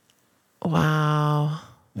 Wow.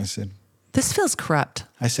 I said, this feels corrupt.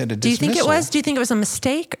 I said, a dismissal? Do you think it was? Do you think it was a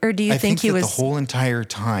mistake? Or do you think he was? The whole entire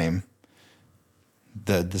time,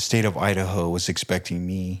 the state of Idaho was expecting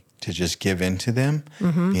me to just give in to them,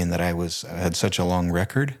 being that I had such a long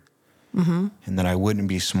record, and that I wouldn't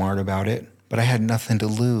be smart about it, but I had nothing to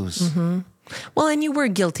lose. Well, and you were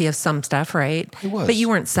guilty of some stuff, right? I was. But you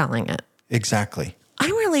weren't selling it. Exactly.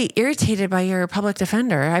 I'm really irritated by your public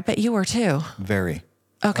defender. I bet you were too. Very.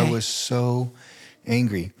 Okay. I was so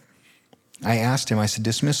angry. I asked him, I said,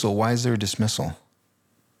 dismissal, why is there a dismissal?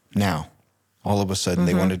 Now, all of a sudden,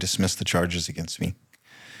 they want to dismiss the charges against me.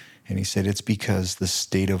 And he said, it's because the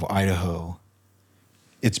state of Idaho,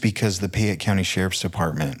 it's because the Payette County Sheriff's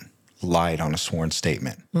Department lied on a sworn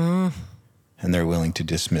statement. And they're willing to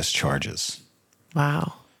dismiss charges.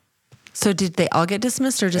 Wow. So did they all get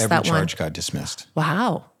dismissed or just Every that one? charge got dismissed.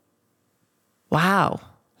 Wow.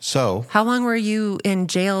 So How long were you in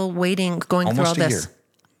jail waiting, going through all almost a this? year.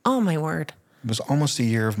 Oh, my word. It was almost a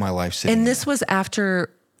year of my life sitting And there. this was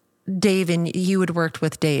after Dave and you had worked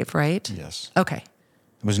with Dave, right? Yes. Okay.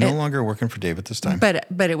 I was no longer working for Dave at this time.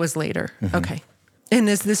 But it was later. Okay. And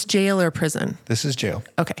is this jail or prison? This is jail.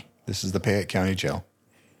 Okay. This is the Payette County Jail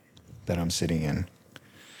that I'm sitting in.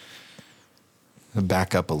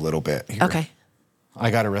 Back up a little bit here. Okay.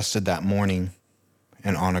 I got arrested that morning,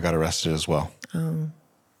 and Anna got arrested as well. And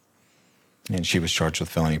she was charged with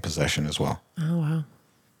felony possession as well. Oh, wow.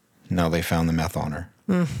 Now they found the meth on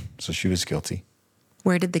her. So she was guilty.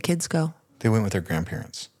 Where did the kids go? They went with their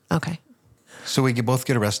grandparents. Okay. So we both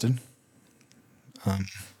get arrested.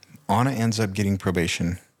 Anna ends up getting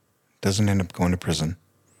probation, doesn't end up going to prison,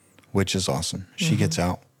 which is awesome. She gets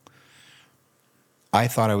out. I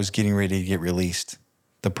thought I was getting ready to get released.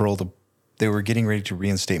 They were getting ready to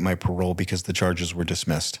reinstate my parole because the charges were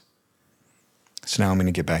dismissed. So now I'm going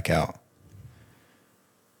to get back out.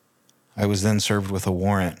 I was then served with a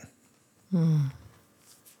warrant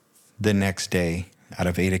the next day out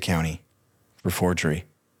of Ada County for forgery.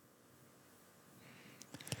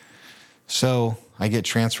 So I get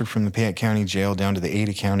transferred from the Payette County Jail down to the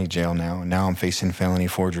Ada County Jail now, and now I'm facing felony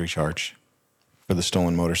forgery charge for the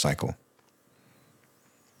stolen motorcycle.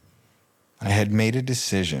 I had made a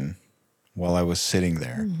decision while I was sitting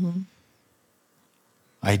there.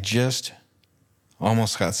 I just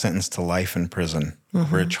almost got sentenced to life in prison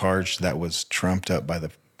for a charge that was trumped up by the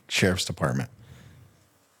sheriff's department.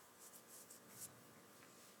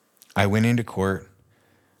 I went into court.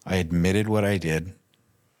 I admitted what I did,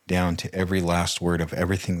 down to every last word of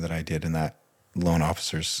everything that I did in that loan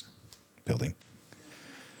officer's building.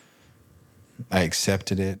 I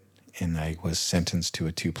accepted it, and I was sentenced to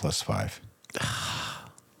a 2+5.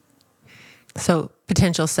 So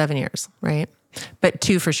potential 7 years, right? But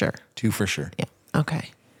 2 for sure. 2 for sure. Yeah. Okay.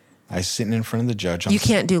 I was sitting in front of the judge. You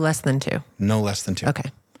can't do less than 2. No less than 2.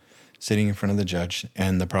 Okay. Sitting in front of the judge,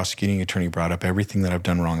 and the prosecuting attorney brought up everything that I've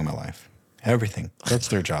done wrong in my life. Everything. That's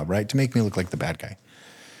their job, right? To make me look like the bad guy.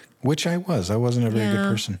 Which I was. I wasn't a very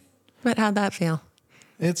good person. But how'd that feel?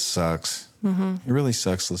 It sucks. It really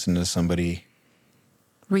sucks listening to somebody.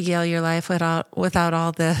 Regale your life without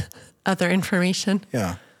all the other information.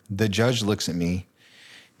 Yeah. The judge looks at me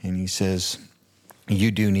and he says,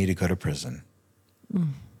 you do need to go to prison.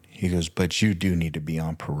 He goes, but you do need to be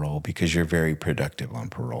on parole because you're very productive on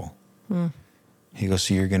parole. He goes,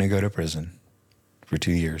 so you're going to go to prison for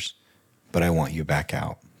 2 years, but I want you back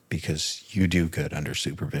out because you do good under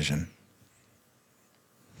supervision.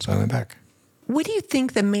 So I went back. What do you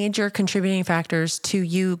think the major contributing factors to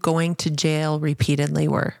you going to jail repeatedly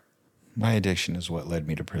were? My addiction is what led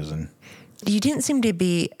me to prison. You didn't seem to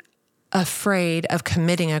be afraid of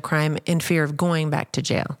committing a crime in fear of going back to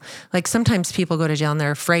jail. Like sometimes people go to jail and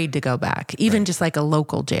they're afraid to go back, even just like a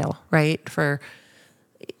local jail, right? For,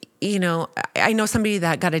 I know somebody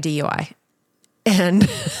that got a DUI and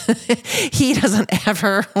he doesn't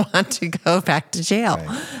ever want to go back to jail.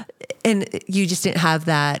 Right. And you just didn't have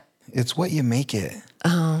that. It's what you make it.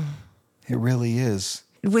 Oh. It really is.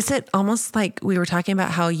 Was it almost like we were talking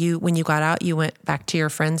about how when you got out, you went back to your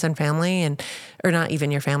friends and family or not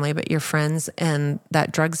even your family, but your friends and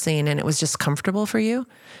that drug scene, and it was just comfortable for you?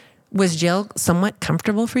 Was jail somewhat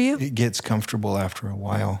comfortable for you? It gets comfortable after a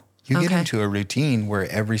while. You get into a routine where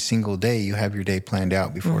every single day you have your day planned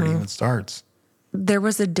out before it even starts. There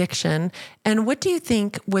was addiction. And what do you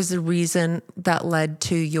think was the reason that led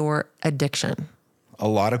to your addiction? A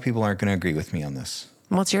lot of people aren't going to agree with me on this.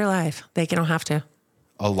 Well, it's your life. They don't have to.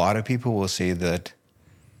 A lot of people will say that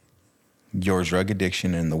your drug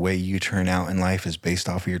addiction and the way you turn out in life is based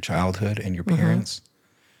off of your childhood and your parents.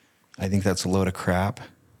 I think that's a load of crap.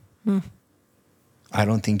 I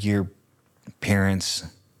don't think your parents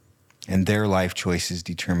and their life choices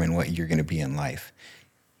determine what you're going to be in life.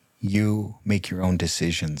 You make your own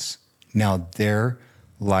decisions. Now, their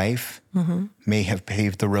life may have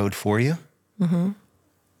paved the road for you,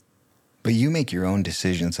 But you make your own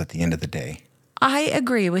decisions at the end of the day. I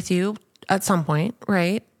agree with you at some point,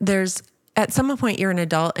 right? At some point you're an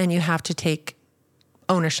adult and you have to take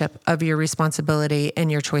ownership of your responsibility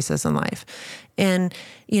and your choices in life. And,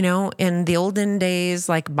 in the olden days,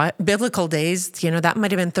 like biblical days, that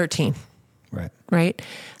might've been 13. Right. Right.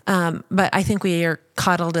 But I think we are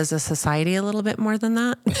coddled as a society a little bit more than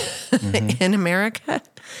that in America.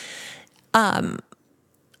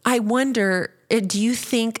 I wonder, do you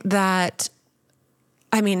think that,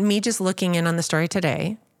 me just looking in on the story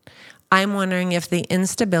today, I'm wondering if the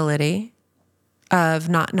instability of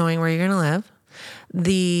not knowing where you're going to live,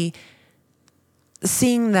 the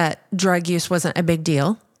seeing that drug use wasn't a big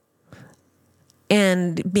deal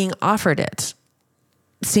and being offered it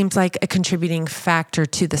seems like a contributing factor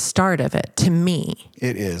to the start of it, to me.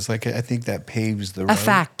 It is. Like, I think that paves the road. A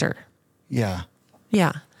factor. Yeah.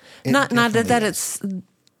 Yeah. Not that is. it's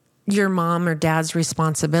your mom or dad's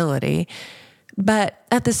responsibility, but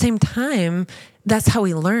at the same time, that's how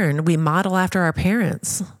we learn. We model after our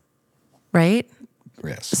parents, right?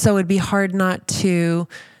 Yes. So it'd be hard not to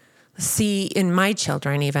see in my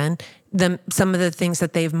children even some of the things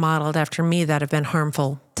that they've modeled after me that have been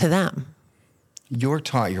harmful to them. You're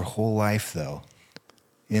taught your whole life, though,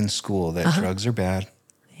 in school that drugs are bad.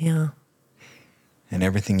 Yeah. And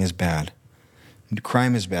everything is bad.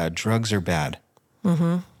 Crime is bad. Drugs are bad.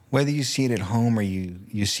 Mm-hmm. Whether you see it at home or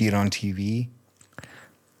you see it on TV,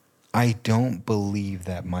 I don't believe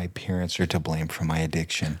that my parents are to blame for my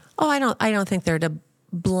addiction. Oh, I don't think they're to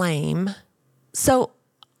blame. So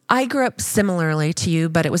I grew up similarly to you,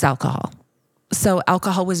 but it was alcohol. So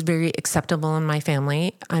alcohol was very acceptable in my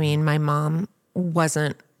family. My mom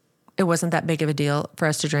it wasn't that big of a deal for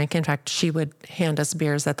us to drink. In fact, she would hand us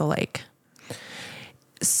beers at the lake.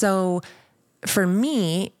 So for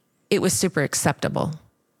me, it was super acceptable.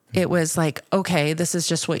 It was like, okay, this is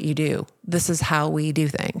just what you do. This is how we do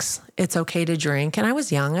things. It's okay to drink. And I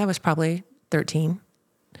was young. I was probably 13.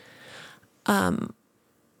 But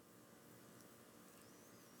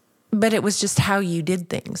it was just how you did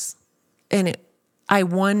things. And I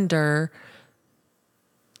wonder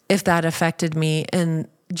if that affected me and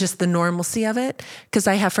just the normalcy of it. Because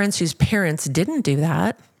I have friends whose parents didn't do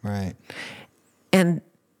that. Right. And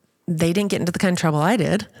they didn't get into the kind of trouble I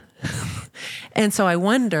did. And so I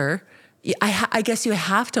wonder, I guess you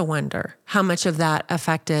have to wonder how much of that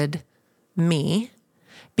affected me.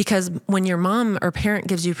 Because when your mom or parent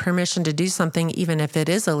gives you permission to do something, even if it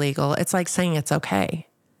is illegal, it's like saying it's okay.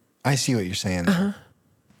 I see what you're saying there. Uh-huh.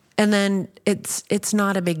 And then it's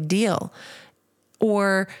not a big deal.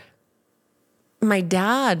 Or my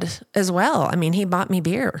dad as well. He bought me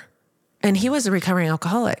beer. And he was a recovering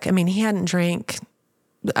alcoholic. He hadn't drank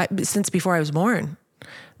since before I was born.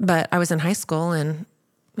 But I was in high school and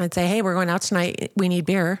I'd say, hey, we're going out tonight. We need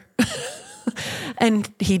beer.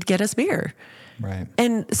 And he'd get us beer. Right.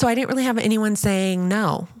 And so I didn't really have anyone saying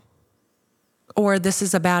no or this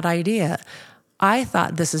is a bad idea. I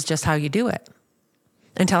thought this is just how you do it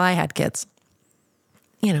until I had kids.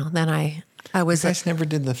 Then I was... You guys never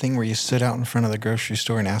did the thing where you stood out in front of the grocery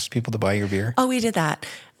store and asked people to buy your beer? Oh, we did that.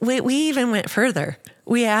 We even went further.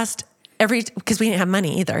 We asked because we didn't have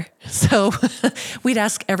money either. So we'd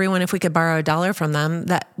ask everyone if we could borrow $1 from them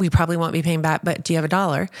that we probably won't be paying back, but do you have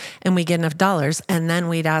 $1? And we get enough dollars. And then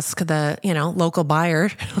we'd ask the, local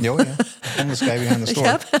buyer. Oh, yeah. Homeless guy behind the store.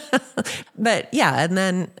 Yep. But yeah, and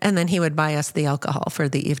then he would buy us the alcohol for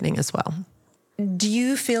the evening as well. Do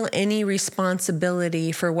you feel any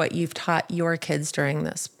responsibility for what you've taught your kids during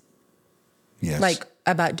this? Yes. Like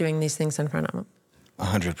about doing these things in front of them?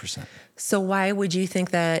 100%. So why would you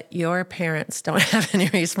think that your parents don't have any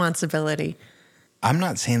responsibility? I'm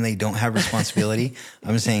not saying they don't have responsibility.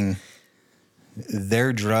 I'm saying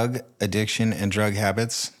their drug addiction and drug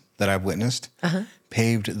habits that I've witnessed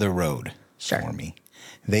paved the road for me.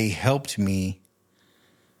 They helped me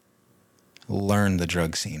learn the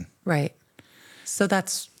drug scene. Right. So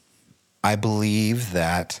I believe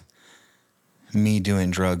that me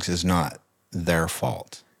doing drugs is not their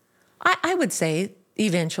fault. I would say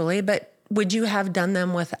eventually, but would you have done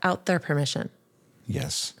them without their permission?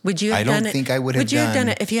 Yes. Would you have done it? I don't think I would have done it. Would you have done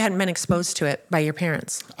it if you hadn't been exposed to it by your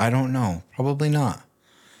parents? I don't know. Probably not.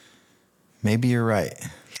 Maybe you're right.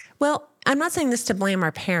 Well, I'm not saying this to blame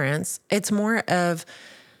our parents. It's more of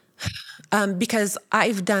because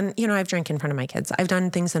I've drank in front of my kids. I've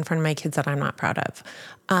done things in front of my kids that I'm not proud of.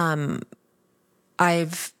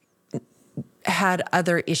 I've had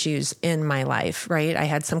other issues in my life, right? I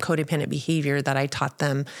had some codependent behavior that I taught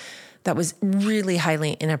them that was really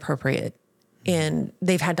highly inappropriate. And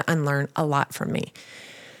they've had to unlearn a lot from me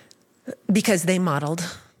because they modeled,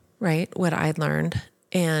 right, what I'd learned.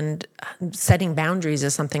 And setting boundaries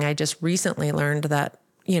is something I just recently learned that,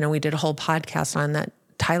 we did a whole podcast on that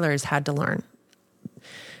Tyler has had to learn.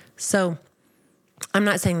 So I'm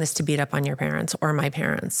not saying this to beat up on your parents or my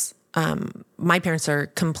parents. My parents are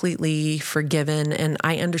completely forgiven, and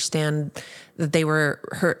I understand that they were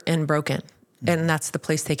hurt and broken, and that's the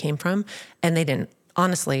place they came from. And they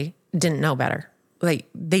honestly didn't know better. Like,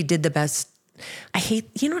 they did the best.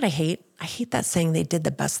 You know what I hate? I hate that saying they did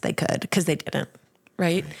the best they could, because they didn't,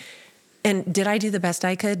 right? And did I do the best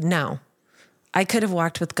I could? No. I could have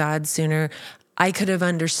walked with God sooner. I could have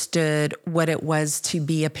understood what it was to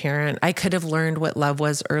be a parent. I could have learned what love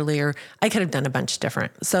was earlier. I could have done a bunch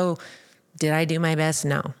different. So did I do my best?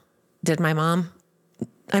 No. Did my mom?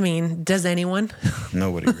 I mean, does anyone?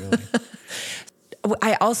 Nobody really.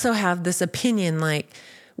 I also have this opinion, like,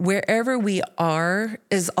 wherever we are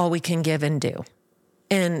is all we can give and do.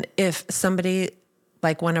 And if somebody,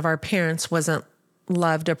 like one of our parents, wasn't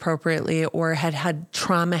loved appropriately or had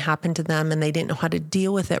trauma happen to them and they didn't know how to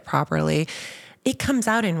deal with it properly, it comes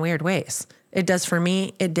out in weird ways. It does for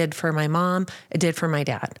me. It did for my mom. It did for my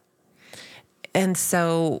dad. And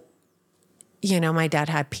so, my dad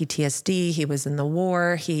had PTSD. He was in the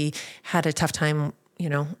war. He had a tough time,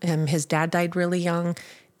 and his dad died really young.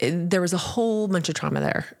 There was a whole bunch of trauma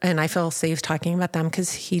there. And I feel safe talking about them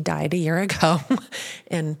because he died a year ago.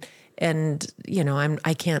 and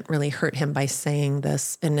I can't really hurt him by saying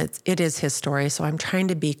this. And it is his story. So I'm trying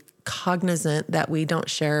to be cognizant that we don't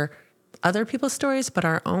share other people's stories, but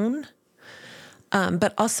our own.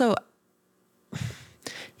 But also,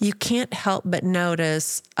 you can't help but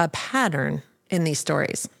notice a pattern in these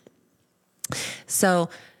stories. So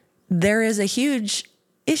there is a huge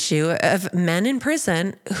issue of men in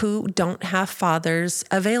prison who don't have fathers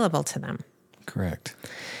available to them. Correct.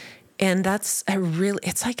 And that's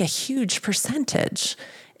it's like a huge percentage.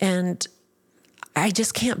 And I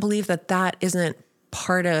just can't believe that isn't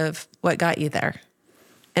part of what got you there.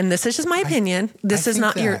 And this is just my opinion. This is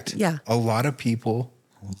not your, yeah. A lot of people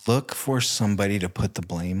look for somebody to put the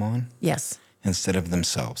blame on. Yes. Instead of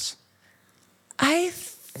themselves. I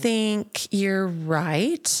think you're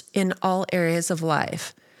right in all areas of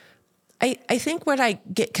life. I think what I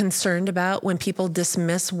get concerned about when people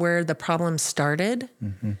dismiss where the problem started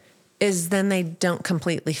is then they don't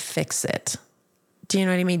completely fix it. Do you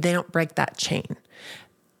know what I mean? They don't break that chain.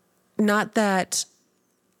 Not that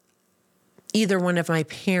either one of my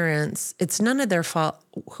parents, it's none of their fault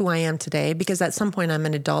who I am today, because at some point I'm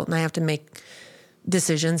an adult and I have to make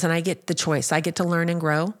decisions and I get the choice. I get to learn and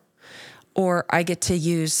grow, or I get to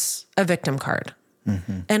use a victim card.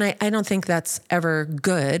 And I don't think that's ever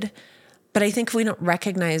good. But I think if we don't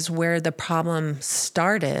recognize where the problem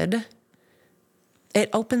started, it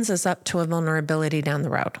opens us up to a vulnerability down the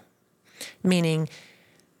road. Meaning,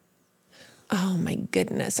 oh my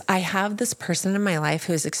goodness, I have this person in my life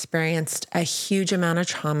who has experienced a huge amount of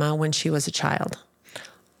trauma when she was a child.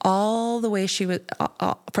 All the way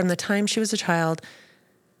from the time she was a child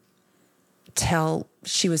till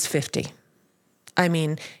she was 50. I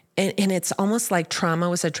mean, and it's almost like trauma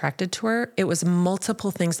was attracted to her. It was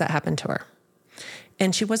multiple things that happened to her.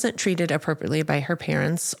 And she wasn't treated appropriately by her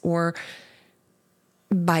parents or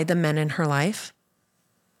by the men in her life.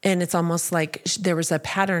 And it's almost like there was a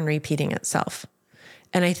pattern repeating itself.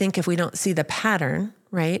 And I think if we don't see the pattern,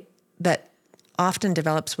 right, that often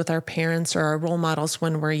develops with our parents or our role models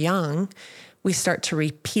when we're young, we start to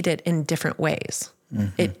repeat it in different ways.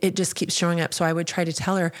 It just keeps showing up. So I would try to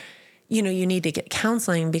tell her, you need to get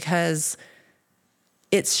counseling because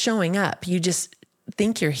it's showing up. You just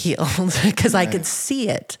think you're healed because I could see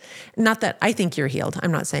it. Not that I think you're healed.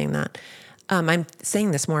 I'm not saying that. I'm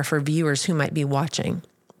saying this more for viewers who might be watching.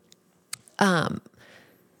 But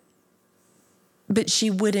she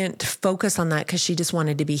wouldn't focus on that because she just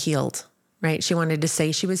wanted to be healed, right? She wanted to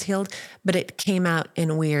say she was healed, but it came out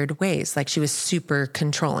in weird ways. Like she was super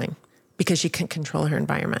controlling because she couldn't control her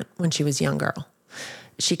environment when she was a young girl.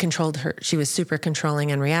 She was super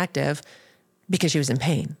controlling and reactive because she was in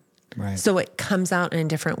pain. Right. So it comes out in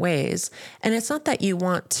different ways. And it's not that you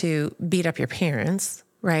want to beat up your parents,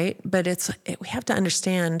 right? But we have to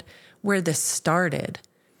understand where this started.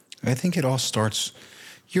 I think it all starts,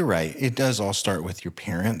 you're right, it does all start with your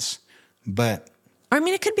parents, but... I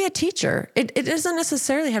mean, it could be a teacher. It doesn't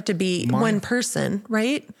necessarily have to be one person,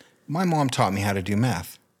 right? My mom taught me how to do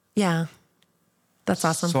math. Yeah. That's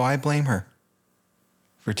awesome. So I blame her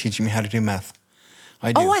for teaching me how to do math.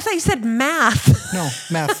 I do. Oh, I thought you said math. No,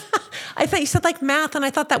 math. I thought you said like math, and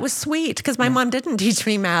I thought that was sweet because my mom didn't teach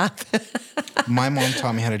me math. My mom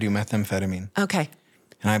taught me how to do methamphetamine. Okay.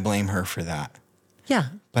 And I blame her for that. Yeah.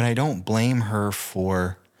 But I don't blame her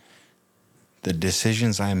for the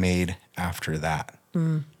decisions I made after that.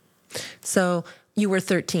 So you were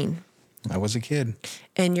 13 I was a kid.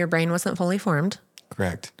 and your brain wasn't fully formed.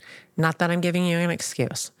 Correct. Not that I'm giving you an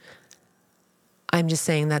excuse. I'm just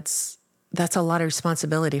saying that's a lot of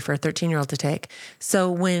responsibility for a 13-year-old to take. So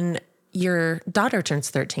when your daughter turns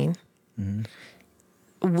 13,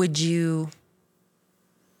 would you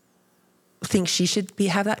think she should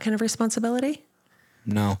have that kind of responsibility?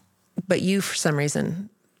 No. But you, for some reason,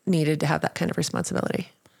 needed to have that kind of responsibility.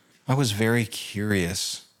 I was very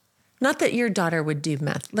curious. Not that your daughter would do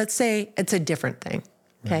meth. Let's say it's a different thing,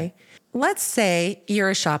 okay? Right. Let's say you're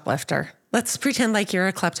a shoplifter. Let's pretend like you're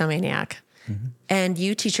a kleptomaniac, and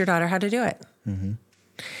you teach your daughter how to do it.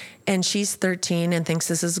 And she's 13 and thinks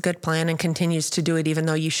this is a good plan and continues to do it even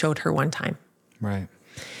though you showed her one time. Right.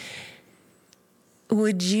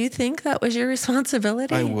 Would you think that was your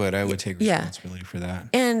responsibility? I would. I would take responsibility for that.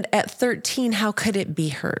 And at 13, how could it be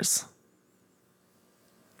hers?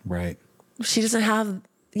 Right. She doesn't have,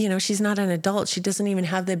 she's not an adult. She doesn't even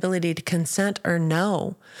have the ability to consent or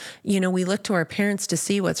know. We look to our parents to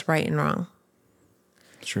see what's right and wrong.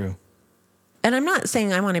 True. And I'm not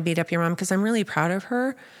saying I want to beat up your mom because I'm really proud of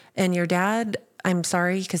her. And your dad, I'm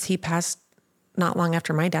sorry because he passed not long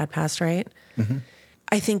after my dad passed, right?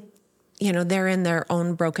 I think, they're in their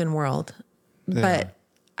own broken world. But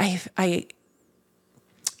I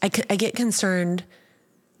get concerned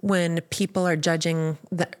when people are judging.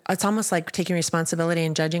 It's almost like taking responsibility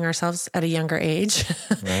and judging ourselves at a younger age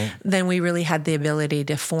than we really had the ability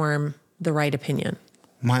to form the right opinion.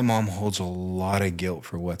 My mom holds a lot of guilt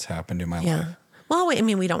for what's happened in my life. Well,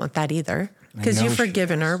 we don't want that either because you've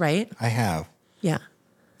forgiven her, right? I have. Yeah.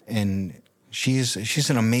 And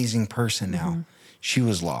she's an amazing person now. She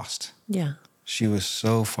was lost. Yeah. She was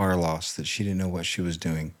so far lost that she didn't know what she was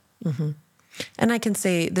doing. And I can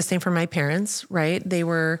say the same for my parents, right? They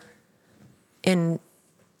were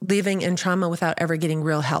living in trauma without ever getting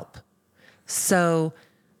real help. So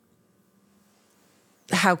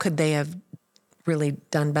how could they have really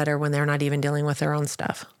done better when they're not even dealing with their own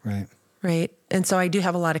stuff? Right. Right. And so I do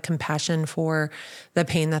have a lot of compassion for the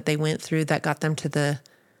pain that they went through that got them to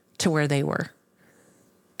where they were.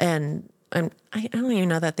 And I don't even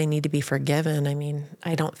know that they need to be forgiven. I mean,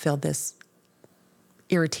 I don't feel this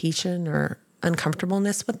irritation or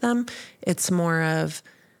uncomfortableness with them. It's more of,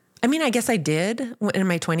 I guess I did in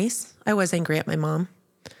my 20s. I was angry at my mom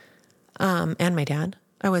and my dad.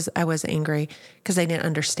 I was angry because I didn't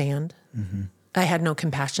understand. I had no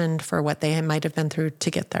compassion for what they might have been through to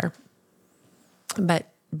get there. But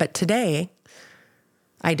today,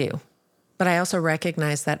 I do. But I also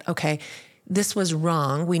recognize that, okay, this was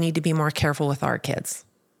wrong. We need to be more careful with our kids.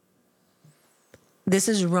 This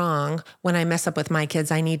is wrong. When I mess up with my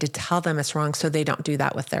kids, I need to tell them it's wrong so they don't do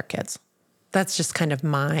that with their kids. That's just kind of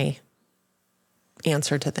my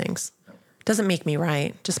answer to things. Doesn't make me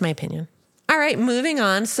right, just my opinion. All right, moving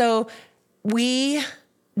on. So we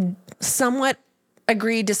somewhat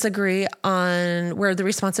agree, disagree on where the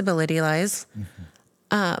responsibility lies.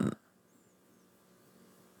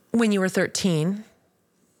 When you were 13,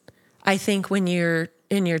 I think when you're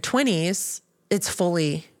in your 20s, it's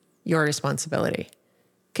fully your responsibility.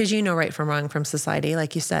 Because you know right from wrong from society,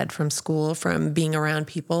 like you said, from school, from being around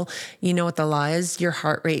people. You know what the law is. Your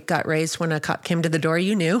heart rate got raised when a cop came to the door.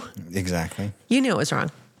 You knew. Exactly. You knew it was wrong.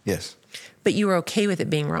 Yes. But you were okay with it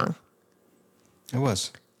being wrong. I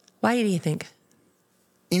was. Why do you think?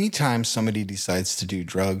 Anytime somebody decides to do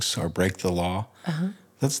drugs or break the law,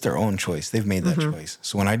 that's their own choice. They've made that choice.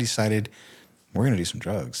 So when I decided we're going to do some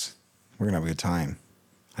drugs, we're going to have a good time,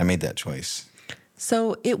 I made that choice.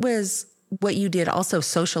 So it was what you did also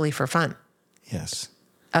socially for fun. Yes.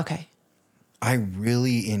 Okay. I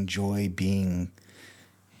really enjoy being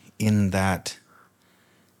in that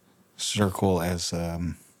circle as I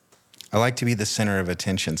like to be the center of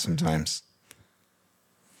attention sometimes.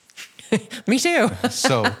 Me too.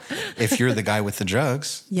 So if you're the guy with the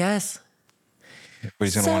drugs, yes,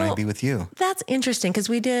 everybody's going to want to be with you. That's interesting because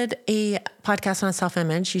we did a podcast on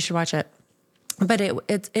self-image. You should watch it. But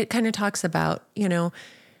it kind of talks about,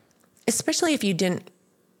 especially if you didn't.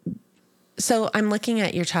 So I'm looking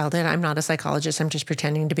at your childhood. I'm not a psychologist. I'm just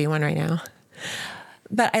pretending to be one right now.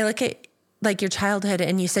 But I look at like your childhood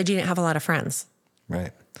and you said you didn't have a lot of friends.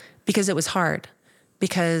 Right. Because it was hard,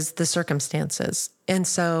 because the circumstances. And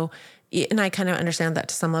so, and I kind of understand that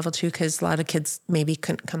to some level too, because a lot of kids maybe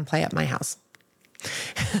couldn't come play at my house.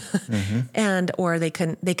 Or they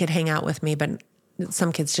could hang out with me, but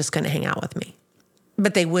some kids just couldn't hang out with me.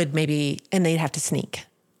 But they would maybe, and they'd have to sneak,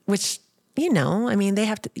 which, they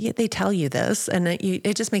tell you this and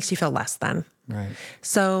it just makes you feel less than. Right.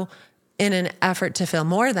 So in an effort to feel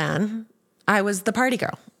more than, I was the party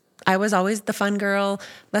girl. I was always the fun girl.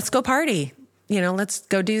 Let's go party. Let's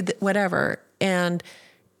go do whatever. And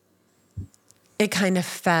it kind of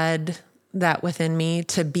fed that within me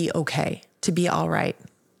to be okay, to be all right,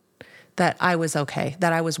 that I was okay,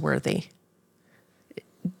 that I was worthy.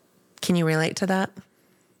 Can you relate to that?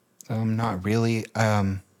 Not really.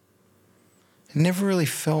 I never really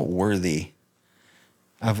felt worthy.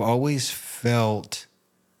 I've always felt,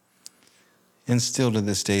 and still to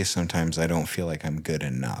this day, sometimes I don't feel like I'm good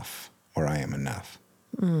enough or I am enough.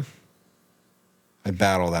 I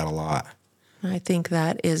battle that a lot. I think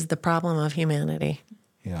that is the problem of humanity.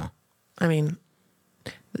 Yeah. I mean,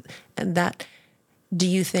 do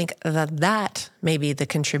you think that may be the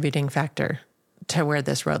contributing factor to where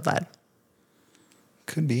this road led?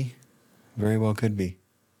 Could be. Very well could be.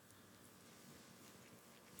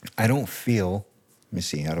 I don't feel, let me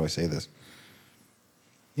see, how do I say this?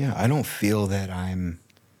 Yeah, I don't feel that I'm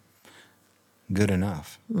good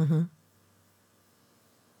enough. Mm-hmm.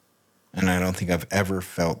 And I don't think I've ever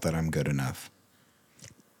felt that I'm good enough.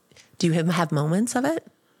 Do you have moments of it?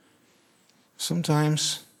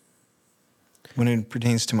 Sometimes, when it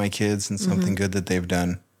pertains to my kids and something good that they've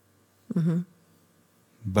done. Mm-hmm.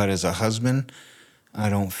 But as a husband, I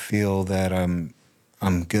don't feel that I'm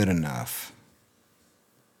good enough.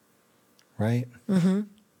 Right? Mm-hmm.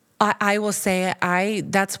 I will say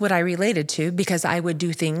that's what I related to, because I would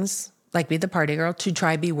do things like be the party girl to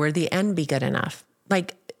try be worthy and be good enough,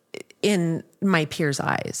 like in my peers'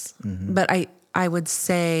 eyes. Mm-hmm. But I would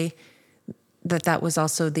say that was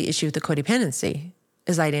also the issue with the codependency,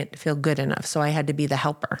 is I didn't feel good enough. So I had to be the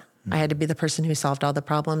helper. Mm-hmm. I had to be the person who solved all the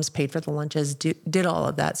problems, paid for the lunches, did all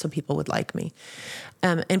of that so people would like me.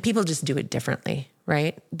 And people just do it differently,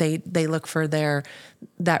 right? They look for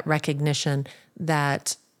that recognition,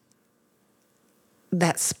 that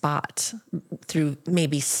spot through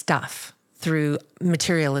maybe stuff, through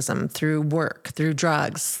materialism, through work, through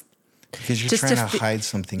drugs. Because you're trying to hide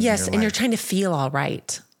something in your life. Yes, and you're trying to feel all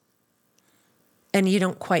right. And you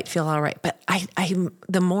don't quite feel all right. But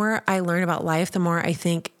the more I learn about life, the more I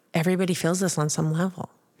think everybody feels this on some level.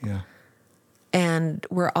 Yeah. And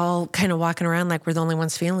we're all kind of walking around like we're the only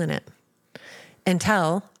ones feeling it.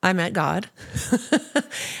 Until I met God.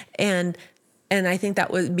 And I think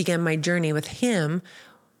that began my journey with him,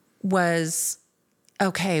 was,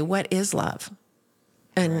 okay, what is love?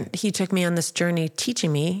 And he took me on this journey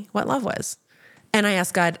teaching me what love was. And I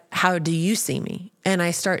asked God, how do you see me? And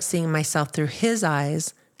I start seeing myself through his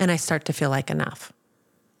eyes, and I start to feel like enough.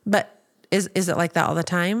 But is it like that all the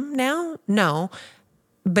time now? No.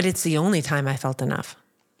 But it's the only time I felt enough.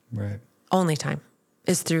 Right. Only time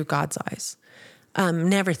is through God's eyes.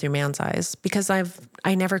 Never through man's eyes, because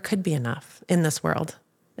I never could be enough in this world.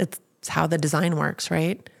 It's how the design works,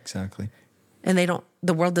 right? Exactly. And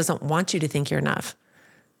the world doesn't want you to think you're enough,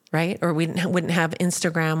 right? Or we wouldn't have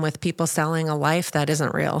Instagram with people selling a life that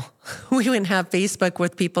isn't real. We wouldn't have Facebook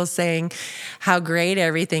with people saying how great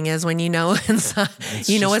everything is when you know inside,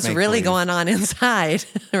 what's really going on inside,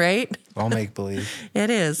 right? All make believe. It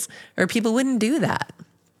is. Or people wouldn't do that.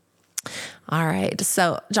 All right.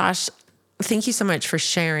 So Josh, thank you so much for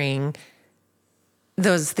sharing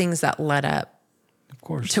those things that led up, of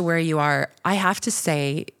course, to where you are. I have to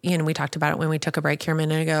say, we talked about it when we took a break here a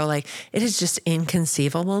minute ago, like it is just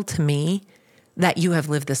inconceivable to me that you have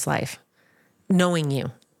lived this life, knowing you.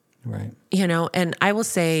 Right. And I will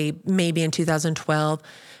say maybe in 2012,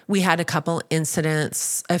 we had a couple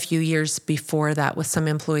incidents a few years before that with some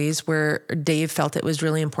employees where Dave felt it was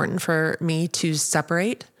really important for me to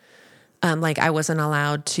separate. Like I wasn't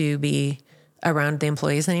allowed to be around the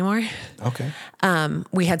employees anymore. Okay.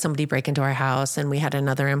 We had somebody break into our house, and we had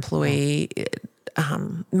another employee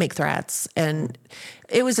make threats, and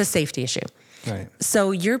it was a safety issue. Right.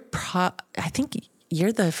 So I think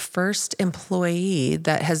you're the first employee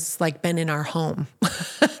that has been in our home.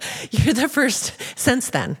 You're the first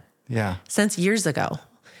since then. Yeah. Since years ago.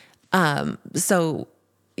 So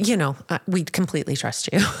we completely trust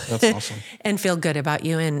you. That's awesome. And feel good about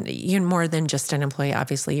you. And you're more than just an employee.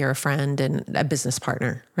 Obviously, you're a friend and a business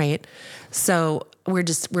partner, right? So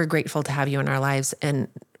we're grateful to have you in our lives. And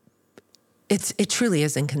it truly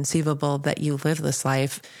is inconceivable that you live this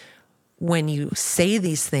life. When you say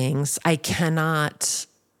these things, I cannot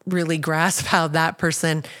really grasp how that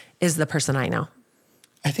person is the person I know.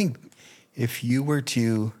 I think if you were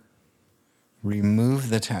to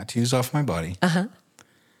remove the tattoos off my body, and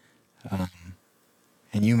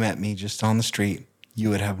you met me just on the street, you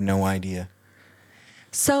would have no idea.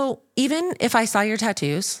 So even if I saw your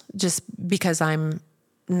tattoos, just because I'm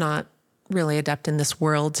not really adept in this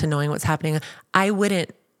world to knowing what's happening, I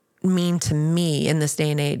wouldn't mean to me in this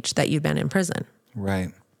day and age that you've been in prison.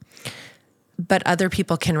 Right. But other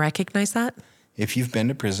people can recognize that? If you've been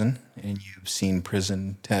to prison and you've seen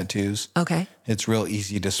prison tattoos, Okay. it's real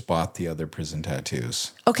easy to spot the other prison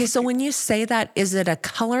tattoos. Okay, so when you say that, is it a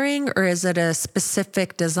coloring or is it a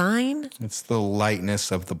specific design? It's the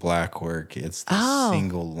lightness of the black work. It's the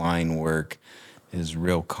single line work is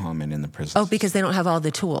real common in the prison. Oh, because they don't have all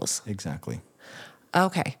the tools. Exactly.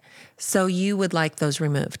 Okay. So you would like those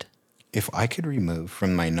removed? If I could remove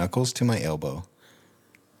from my knuckles to my elbow,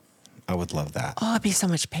 I would love that. Oh, it'd be so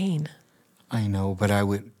much pain. I know, but I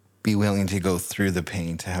would be willing to go through the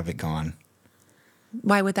pain to have it gone.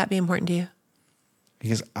 Why would that be important to you?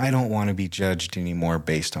 Because I don't want to be judged anymore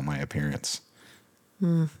based on my appearance.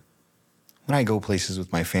 When I go places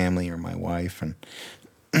with my family or my wife, and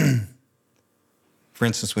for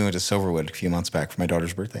instance, we went to Silverwood a few months back for my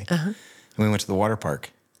daughter's birthday. And we went to the water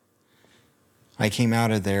park. I came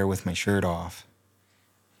out of there with my shirt off,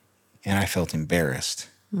 and I felt embarrassed.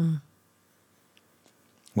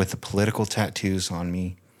 With the political tattoos on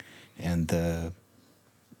me and the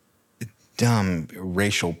dumb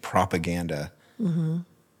racial propaganda.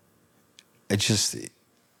 It's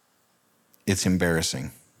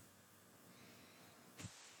embarrassing.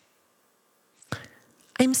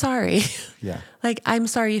 I'm sorry. Yeah. Like, I'm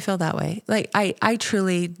sorry you feel that way. Like, I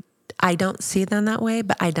truly, I don't see them that way,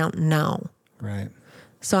 but I don't know. Right.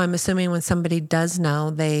 So I'm assuming when somebody does know,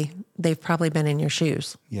 they've probably been in your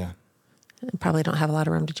shoes. Yeah. And probably don't have a lot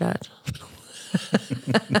of room to judge.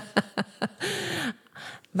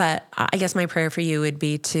 But I guess my prayer for you would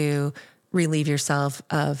be to relieve yourself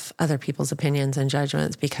of other people's opinions and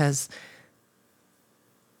judgments, because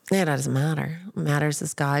it doesn't matter. What matters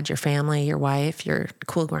is God, your family, your wife, your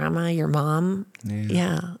cool grandma, your mom.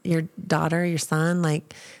 Yeah. Your daughter, your son,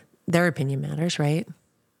 like their opinion matters, right?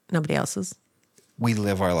 Nobody else's. We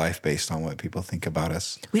live our life based on what people think about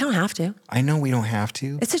us. We don't have to. I know we don't have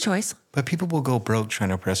to. It's a choice. But people will go broke trying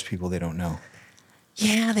to oppress people they don't know.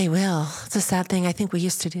 Yeah, they will. It's a sad thing. I think we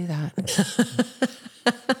used to do that.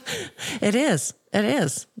 It is. It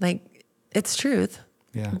is. Like, it's truth.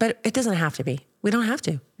 Yeah. But it doesn't have to be. We don't have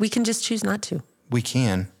to. We can just choose not to. We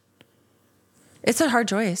can. It's a hard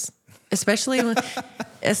choice, especially when,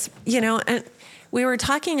 and we were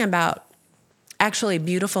talking about actually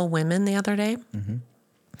beautiful women the other day,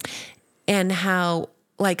 and how,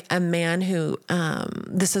 like, a man who,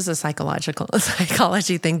 this is a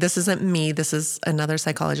psychology thing. This isn't me. This is another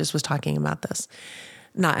psychologist was talking about this.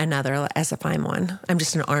 Not another, as if I'm one. I'm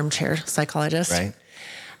just an armchair psychologist.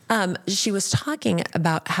 Right. She was talking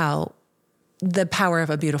about how the power of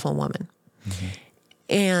a beautiful woman,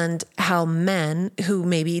 and how men who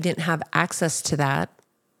maybe didn't have access to that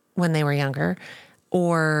when they were younger,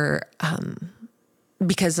 or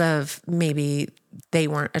because of maybe they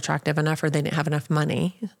weren't attractive enough or they didn't have enough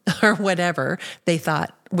money or whatever, they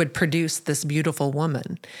thought would produce this beautiful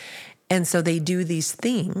woman. And so they do these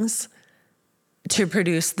things to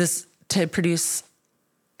produce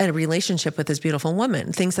a relationship with this beautiful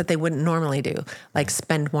woman, things that they wouldn't normally do, like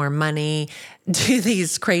spend more money, do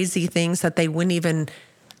these crazy things that they wouldn't even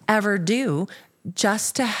ever do,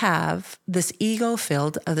 just to have this ego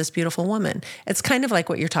filled of this beautiful woman. It's kind of like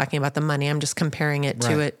what you're talking about, the money. I'm just comparing it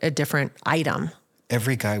to a different item.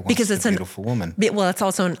 Every guy wants Because it's a beautiful woman. Well, it's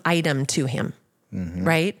also an item to him,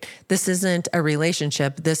 right? This isn't a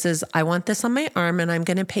relationship. This is, I want this on my arm and I'm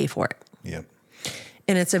going to pay for it. Yep.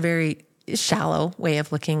 And it's a very shallow way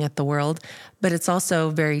of looking at the world, but it's also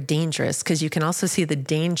very dangerous, because you can also see the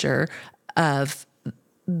danger of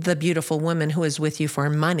the beautiful woman who is with you for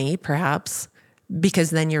money, perhaps, because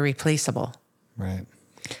then you're replaceable. Right.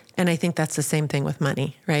 And I think that's the same thing with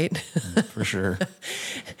money, right? For sure.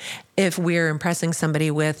 If we're impressing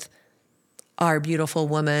somebody with our beautiful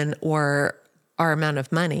woman or our amount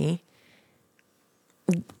of money,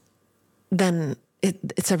 then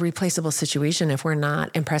it's a replaceable situation if we're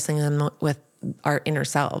not impressing them with our inner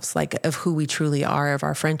selves, like of who we truly are, of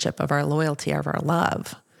our friendship, of our loyalty, of our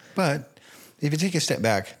love. But if you take a step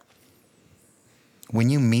back,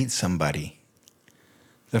 when you meet somebody,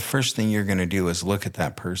 the first thing you're going to do is look at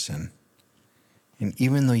that person. And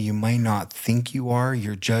even though you might not think you are,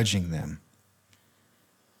 you're judging them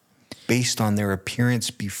based on their appearance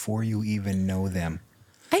before you even know them.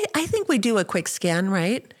 I think we do a quick scan,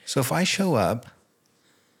 right? So if I show up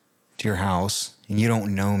to your house and you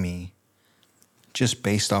don't know me, just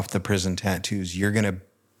based off the prison tattoos, you're gonna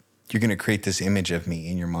create this image of me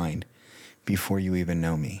in your mind before you even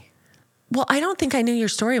know me. Well, I don't think I knew your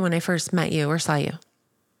story when I first met you or saw you.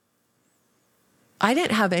 I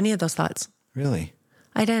didn't have any of those thoughts. Really?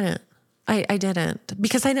 I didn't. I didn't,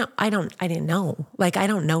 because I didn't know. Like, I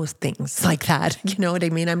don't know things like that. You know what I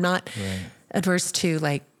mean? I'm not adverse to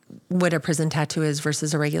like what a prison tattoo is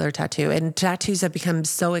versus a regular tattoo. And tattoos have become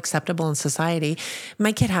so acceptable in society.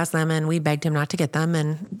 My kid has them and we begged him not to get them.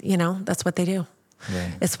 And you know, that's what they do.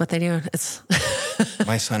 Right. It's what they do. It's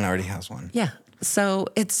My son already has one. yeah. So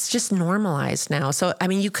it's just normalized now. So, I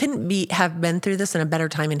mean, you couldn't have been through this in a better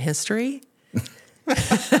time in history.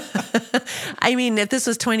 I mean, if this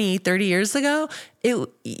was 20, 30 years ago,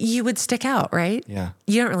 you would stick out, right? Yeah.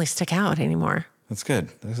 You don't really stick out anymore. That's good,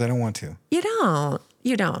 because I don't want to. You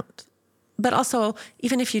don't. But also,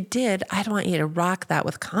 even if you did, I'd want you to rock that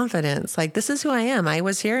with confidence. Like, this is who I am. I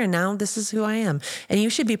was here and now this is who I am. And you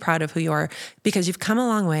should be proud of who you are, because you've come a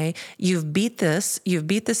long way. You've beat this. You've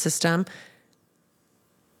beat the system.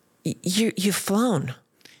 You've flown.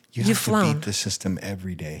 You've flown. Beat the system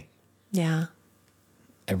every day. Yeah.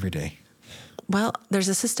 Every day. Well, there's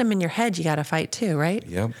a system in your head you got to fight too, right?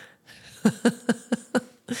 Yep.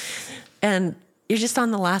 And you're just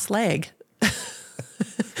on the last leg.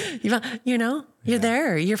 You're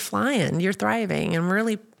there, you're flying, you're thriving. And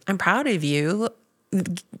really, I'm proud of you,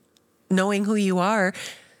 knowing who you are.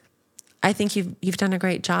 I think you've done a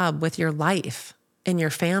great job with your life and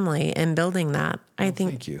your family and building that. I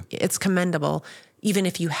think thank you. It's commendable, even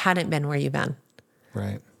if you hadn't been where you've been.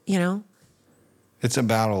 Right. You know? It's a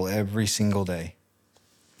battle every single day.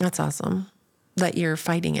 That's awesome that you're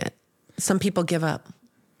fighting it. Some people give up.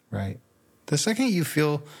 Right. The second you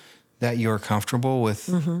feel that you're comfortable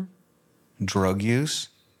with drug use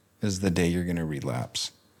is the day you're going to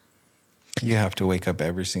relapse. You have to wake up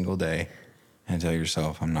every single day and tell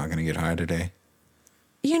yourself, I'm not going to get high today.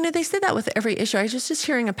 You know, they say that with every issue. I was just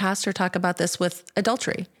hearing a pastor talk about this with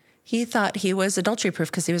adultery. He thought he was adultery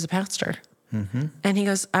proof because he was a pastor. Mm-hmm. And he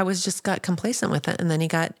goes, got complacent with it. And then he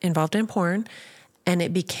got involved in porn and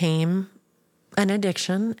it became an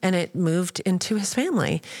addiction and it moved into his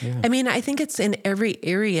family. Yeah. I mean, I think it's in every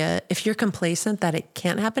area. If you're complacent that it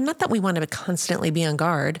can't happen, not that we want to constantly be on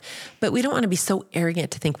guard, but we don't want to be so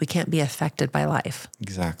arrogant to think we can't be affected by life.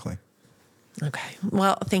 Exactly. Okay.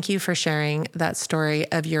 Well, thank you for sharing that story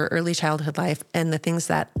of your early childhood life and the things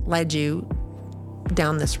that led you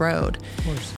down this road. Of course.